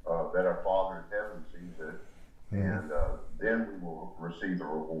 that our Father in heaven sees it, and then we will receive the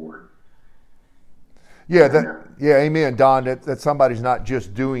reward. Yeah, amen, Don. That somebody's not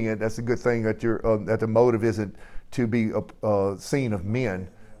just doing it. That's a good thing. That the motive isn't to be seen of men,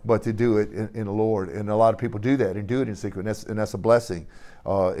 but to do it in the Lord. And a lot of people do that and do it in secret, and that's a blessing.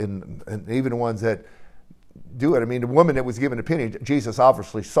 And even the ones that do it. I mean, the woman that was given a penny, Jesus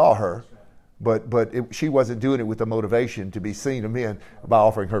obviously saw her, but she wasn't doing it with the motivation to be seen of men by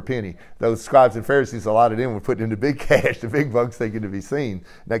offering her penny. Those scribes and Pharisees, a lot of them were putting in the big cash, the big bucks, thinking to be seen.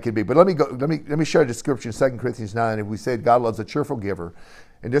 That could be. But let me share the scripture in 2 Corinthians 9. And we said God loves a cheerful giver,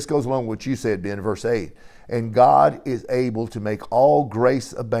 and this goes along with what you said, Ben, in verse 8. And God is able to make all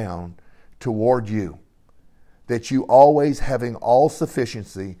grace abound toward you, that you always having all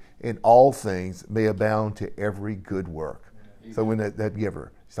sufficiency in all things may abound to every good work. Amen. So when that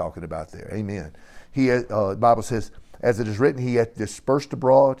giver he's talking about there, amen. The Bible says, as it is written, he hath dispersed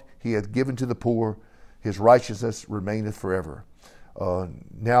abroad, he hath given to the poor, his righteousness remaineth forever.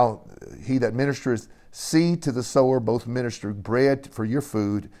 Now he that ministereth seed to the sower, both minister bread for your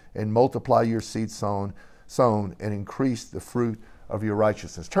food, and multiply your seed sown, and increase the fruit of your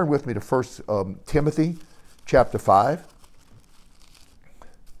righteousness. Turn with me to 1 Timothy chapter 5.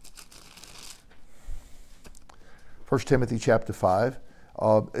 1 Timothy chapter 5.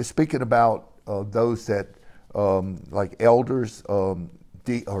 Speaking about those that, like elders or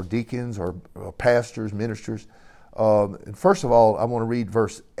deacons or pastors, ministers. And first of all, I want to read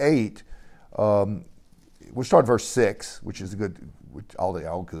verse 8. We'll start verse 6, which is good,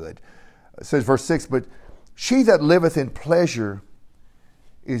 all good. It says verse 6, but she that liveth in pleasure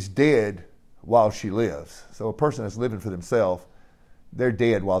is dead while she lives. So a person that's living for themselves, they're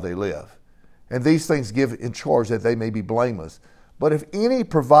dead while they live. And these things give in charge that they may be blameless. But if any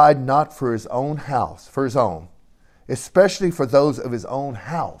provide not for his own house, for his own, especially for those of his own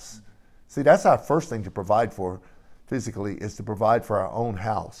house. See, that's our first thing to provide for physically, is to provide for our own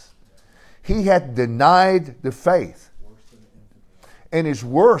house. He hath denied the faith and is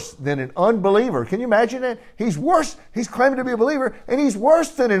worse than an unbeliever. Can you imagine that? He's worse. He's claiming to be a believer, and he's worse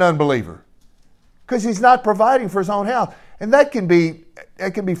than an unbeliever because he's not providing for his own house. And that can be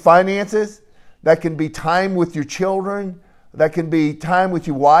finances. That can be time with your children. That can be time with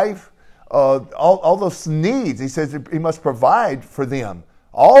your wife. All those needs. He says he must provide for them.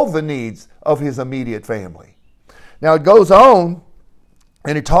 All the needs of his immediate family. Now it goes on,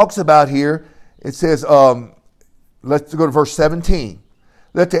 and it talks about here, it says, let's go to verse 17.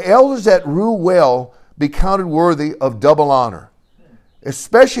 Let the elders that rule well be counted worthy of double honor,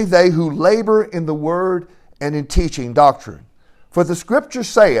 especially they who labor in the word and in teaching doctrine. For the scripture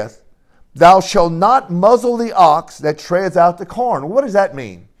saith, thou shalt not muzzle the ox that treads out the corn. What does that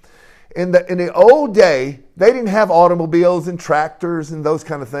mean? In the old day, they didn't have automobiles and tractors and those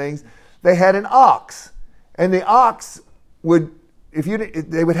kind of things. They had an ox, and the ox would,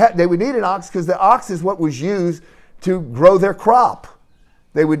 they would need an ox because the ox is what was used to grow their crop.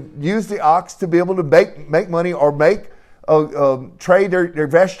 They would use the ox to be able to make money or trade their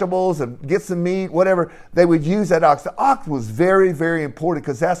vegetables and get some meat, whatever. They would use that ox. The ox was very, very important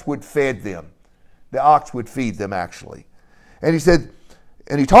because that's what fed them. The ox would feed them, actually. And he said,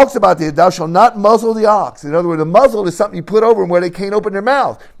 and he talks about this, thou shalt not muzzle the ox. In other words, a muzzle is something you put over them where they can't open their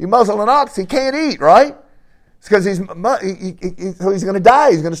mouth. You muzzle an ox, he can't eat, right? It's because he's going to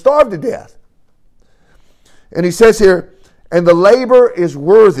die. He's going to starve to death. And he says here, and the labor is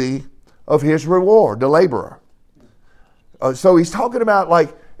worthy of his reward, the laborer. So he's talking about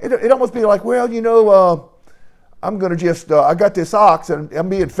like, it almost be like, well, I'm going to just, I got this ox and I'm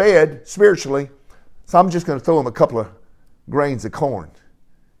being fed spiritually, so I'm just going to throw him a couple of grains of corn.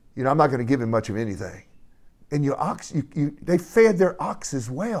 I'm not going to give him much of anything. And your ox, they fed their ox as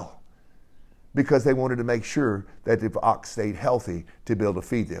well because they wanted to make sure that the ox stayed healthy to be able to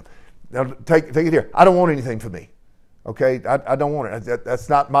feed them. Now, take it here. I don't want anything for me. Okay? I don't want it. That's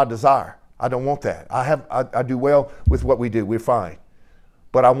not my desire. I don't want that. I do well with what we do. We're fine.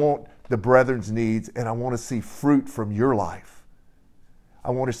 But I want the brethren's needs, and I want to see fruit from your life. I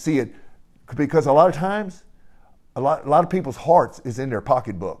want to see it because a lot of times, a lot of people's hearts is in their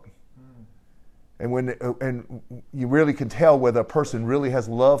pocketbook. And you really can tell whether a person really has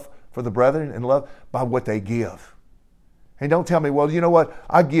love for the brethren and love by what they give. And don't tell me, well, you know what?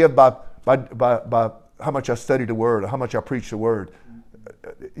 I give by how much I study the Word or how much I preach the Word.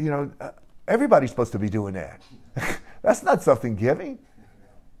 You know, everybody's supposed to be doing that. That's not something giving.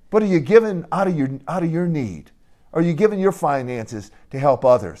 But are you giving out of your need? Are you giving your finances to help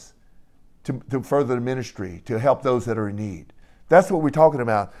others, to further the ministry, to help those that are in need? That's what we're talking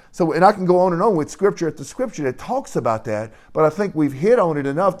about. So, and I can go on and on with scripture after scripture that talks about that, but I think we've hit on it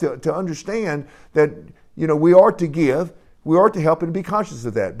enough to understand that, you know, we are to give, we are to help, and be conscious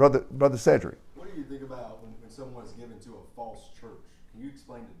of that. Brother Cedric. What do you think about when someone is given to a false church? Can you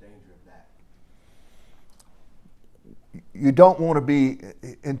explain the danger of that? You don't want to be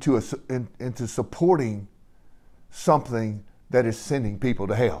into supporting something that is sending people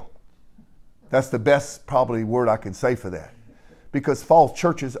to hell. That's the best probably word I can say for that. Because false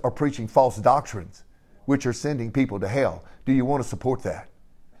churches are preaching false doctrines, which are sending people to hell. Do you want to support that?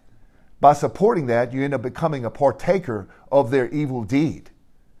 By supporting that, you end up becoming a partaker of their evil deed.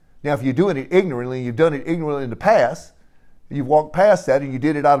 Now, if you're doing it ignorantly, you've done it ignorantly in the past, you've walked past that and you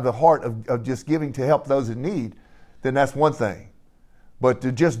did it out of the heart of just giving to help those in need, then that's one thing. But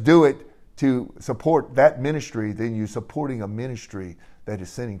to just do it to support that ministry, then you're supporting a ministry that is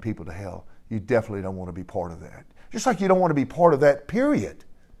sending people to hell. You definitely don't want to be part of that. Just like you don't want to be part of that, period.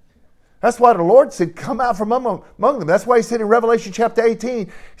 That's why the Lord said, come out from among them. That's why he said in Revelation chapter 18,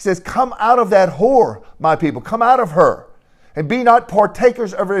 he says, come out of that whore, my people. Come out of her and be not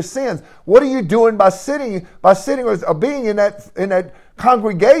partakers of her sins. What are you doing by sitting or being in that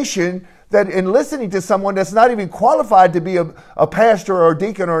congregation and listening to someone that's not even qualified to be a pastor or a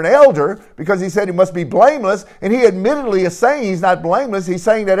deacon or an elder, because he said he must be blameless, and he admittedly is saying he's not blameless. He's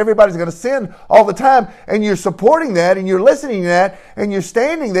saying that everybody's going to sin all the time, and you're supporting that, and you're listening to that, and you're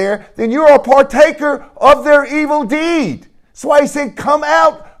standing there, then you're a partaker of their evil deed. That's why he said, come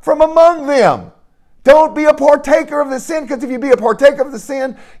out from among them. Don't be a partaker of the sin, because if you be a partaker of the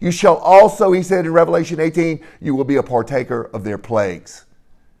sin, you shall also, he said in Revelation 18, you will be a partaker of their plagues.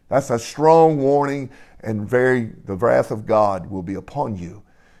 That's a strong warning, and the wrath of God will be upon you.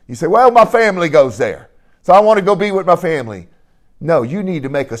 You say, well, my family goes there, so I want to go be with my family. No, you need to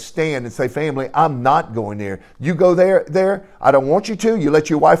make a stand and say, family, I'm not going there. You go there. I don't want you to. You let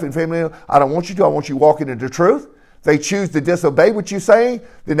your wife and family know. I don't want you to. I want you walking into the truth. If they choose to disobey what you're saying,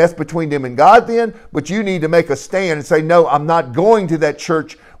 then that's between them and God then. But you need to make a stand and say, no, I'm not going to that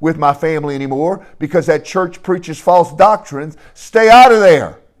church with my family anymore because that church preaches false doctrines. Stay out of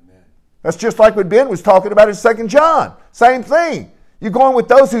there. That's just like what Ben was talking about in 2 John. Same thing. You're going with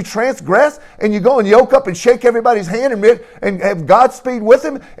those who transgress, and you go and yoke up and shake everybody's hand and have Godspeed with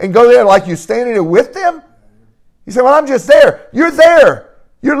them and go there like you're standing there with them? You say, well, I'm just there. You're there.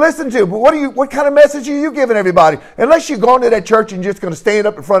 You're listening to, but what kind of message are you giving everybody? Unless you're going to that church and just going to stand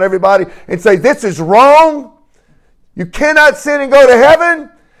up in front of everybody and say, this is wrong. You cannot sin and go to heaven.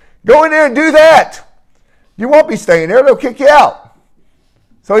 Go in there and do that. You won't be staying there. They'll kick you out.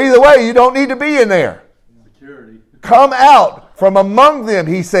 So either way, you don't need to be in there. Security. Come out from among them,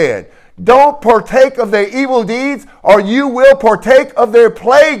 he said. Don't partake of their evil deeds, or you will partake of their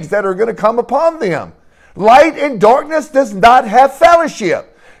plagues that are going to come upon them. Light and darkness does not have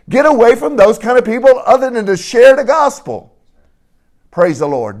fellowship. Get away from those kind of people other than to share the gospel. Praise the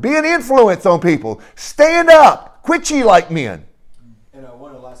Lord. Be an influence on people. Stand up. Quit ye like men. And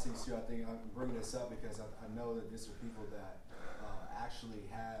one of the last things, too, I think I'm bringing this up because I know that these are people that actually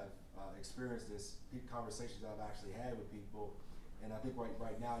have experienced this conversations that I've actually had with people. And I think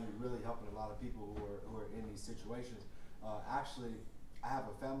right now you're really helping a lot of people who are in these situations. Actually, I have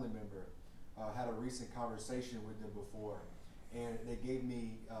a family member, had a recent conversation with them before, and they gave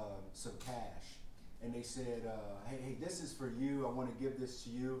me some cash. And they said, hey, this is for you. I want to give this to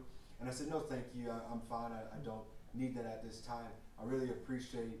you. And I said, no, thank you. I'm fine. I don't need that at this time. I really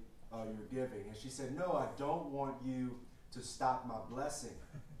appreciate your giving. And she said, no, I don't want you to stop my blessing.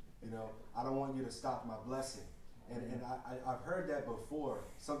 I don't want you to stop my blessing. And I've heard that before,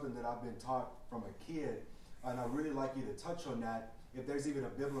 something that I've been taught from a kid. And I'd really like you to touch on that. If there's even a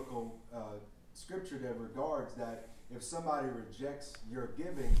biblical scripture that regards that, if somebody rejects your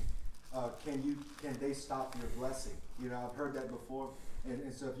giving, can they stop your blessing? I've heard that before.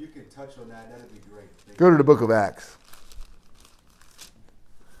 And so if you can touch on that, that'd be great. Go to the book of Acts.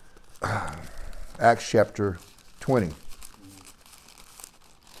 Acts chapter 20.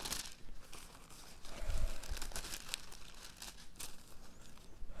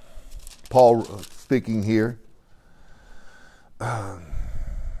 Paul speaking here.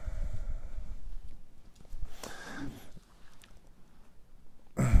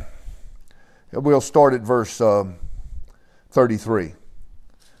 We'll start at verse 33.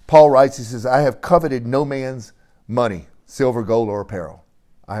 Paul writes, he says, I have coveted no man's money. silver, gold, or apparel.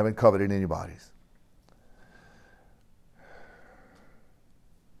 I haven't coveted anybody's.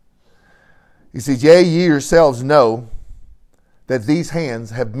 He says, yea, ye yourselves know that these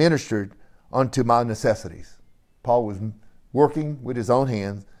hands have ministered unto my necessities. Paul was working with his own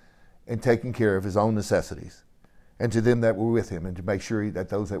hands and taking care of his own necessities, and to them that were with him, and to make sure that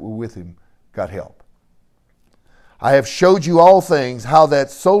those that were with him got help. I have showed you all things, how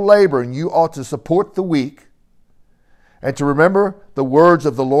that so laboring you ought to support the weak, and to remember the words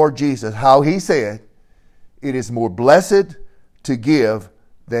of the Lord Jesus, how he said, it is more blessed to give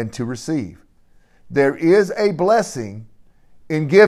than to receive. There is a blessing in giving.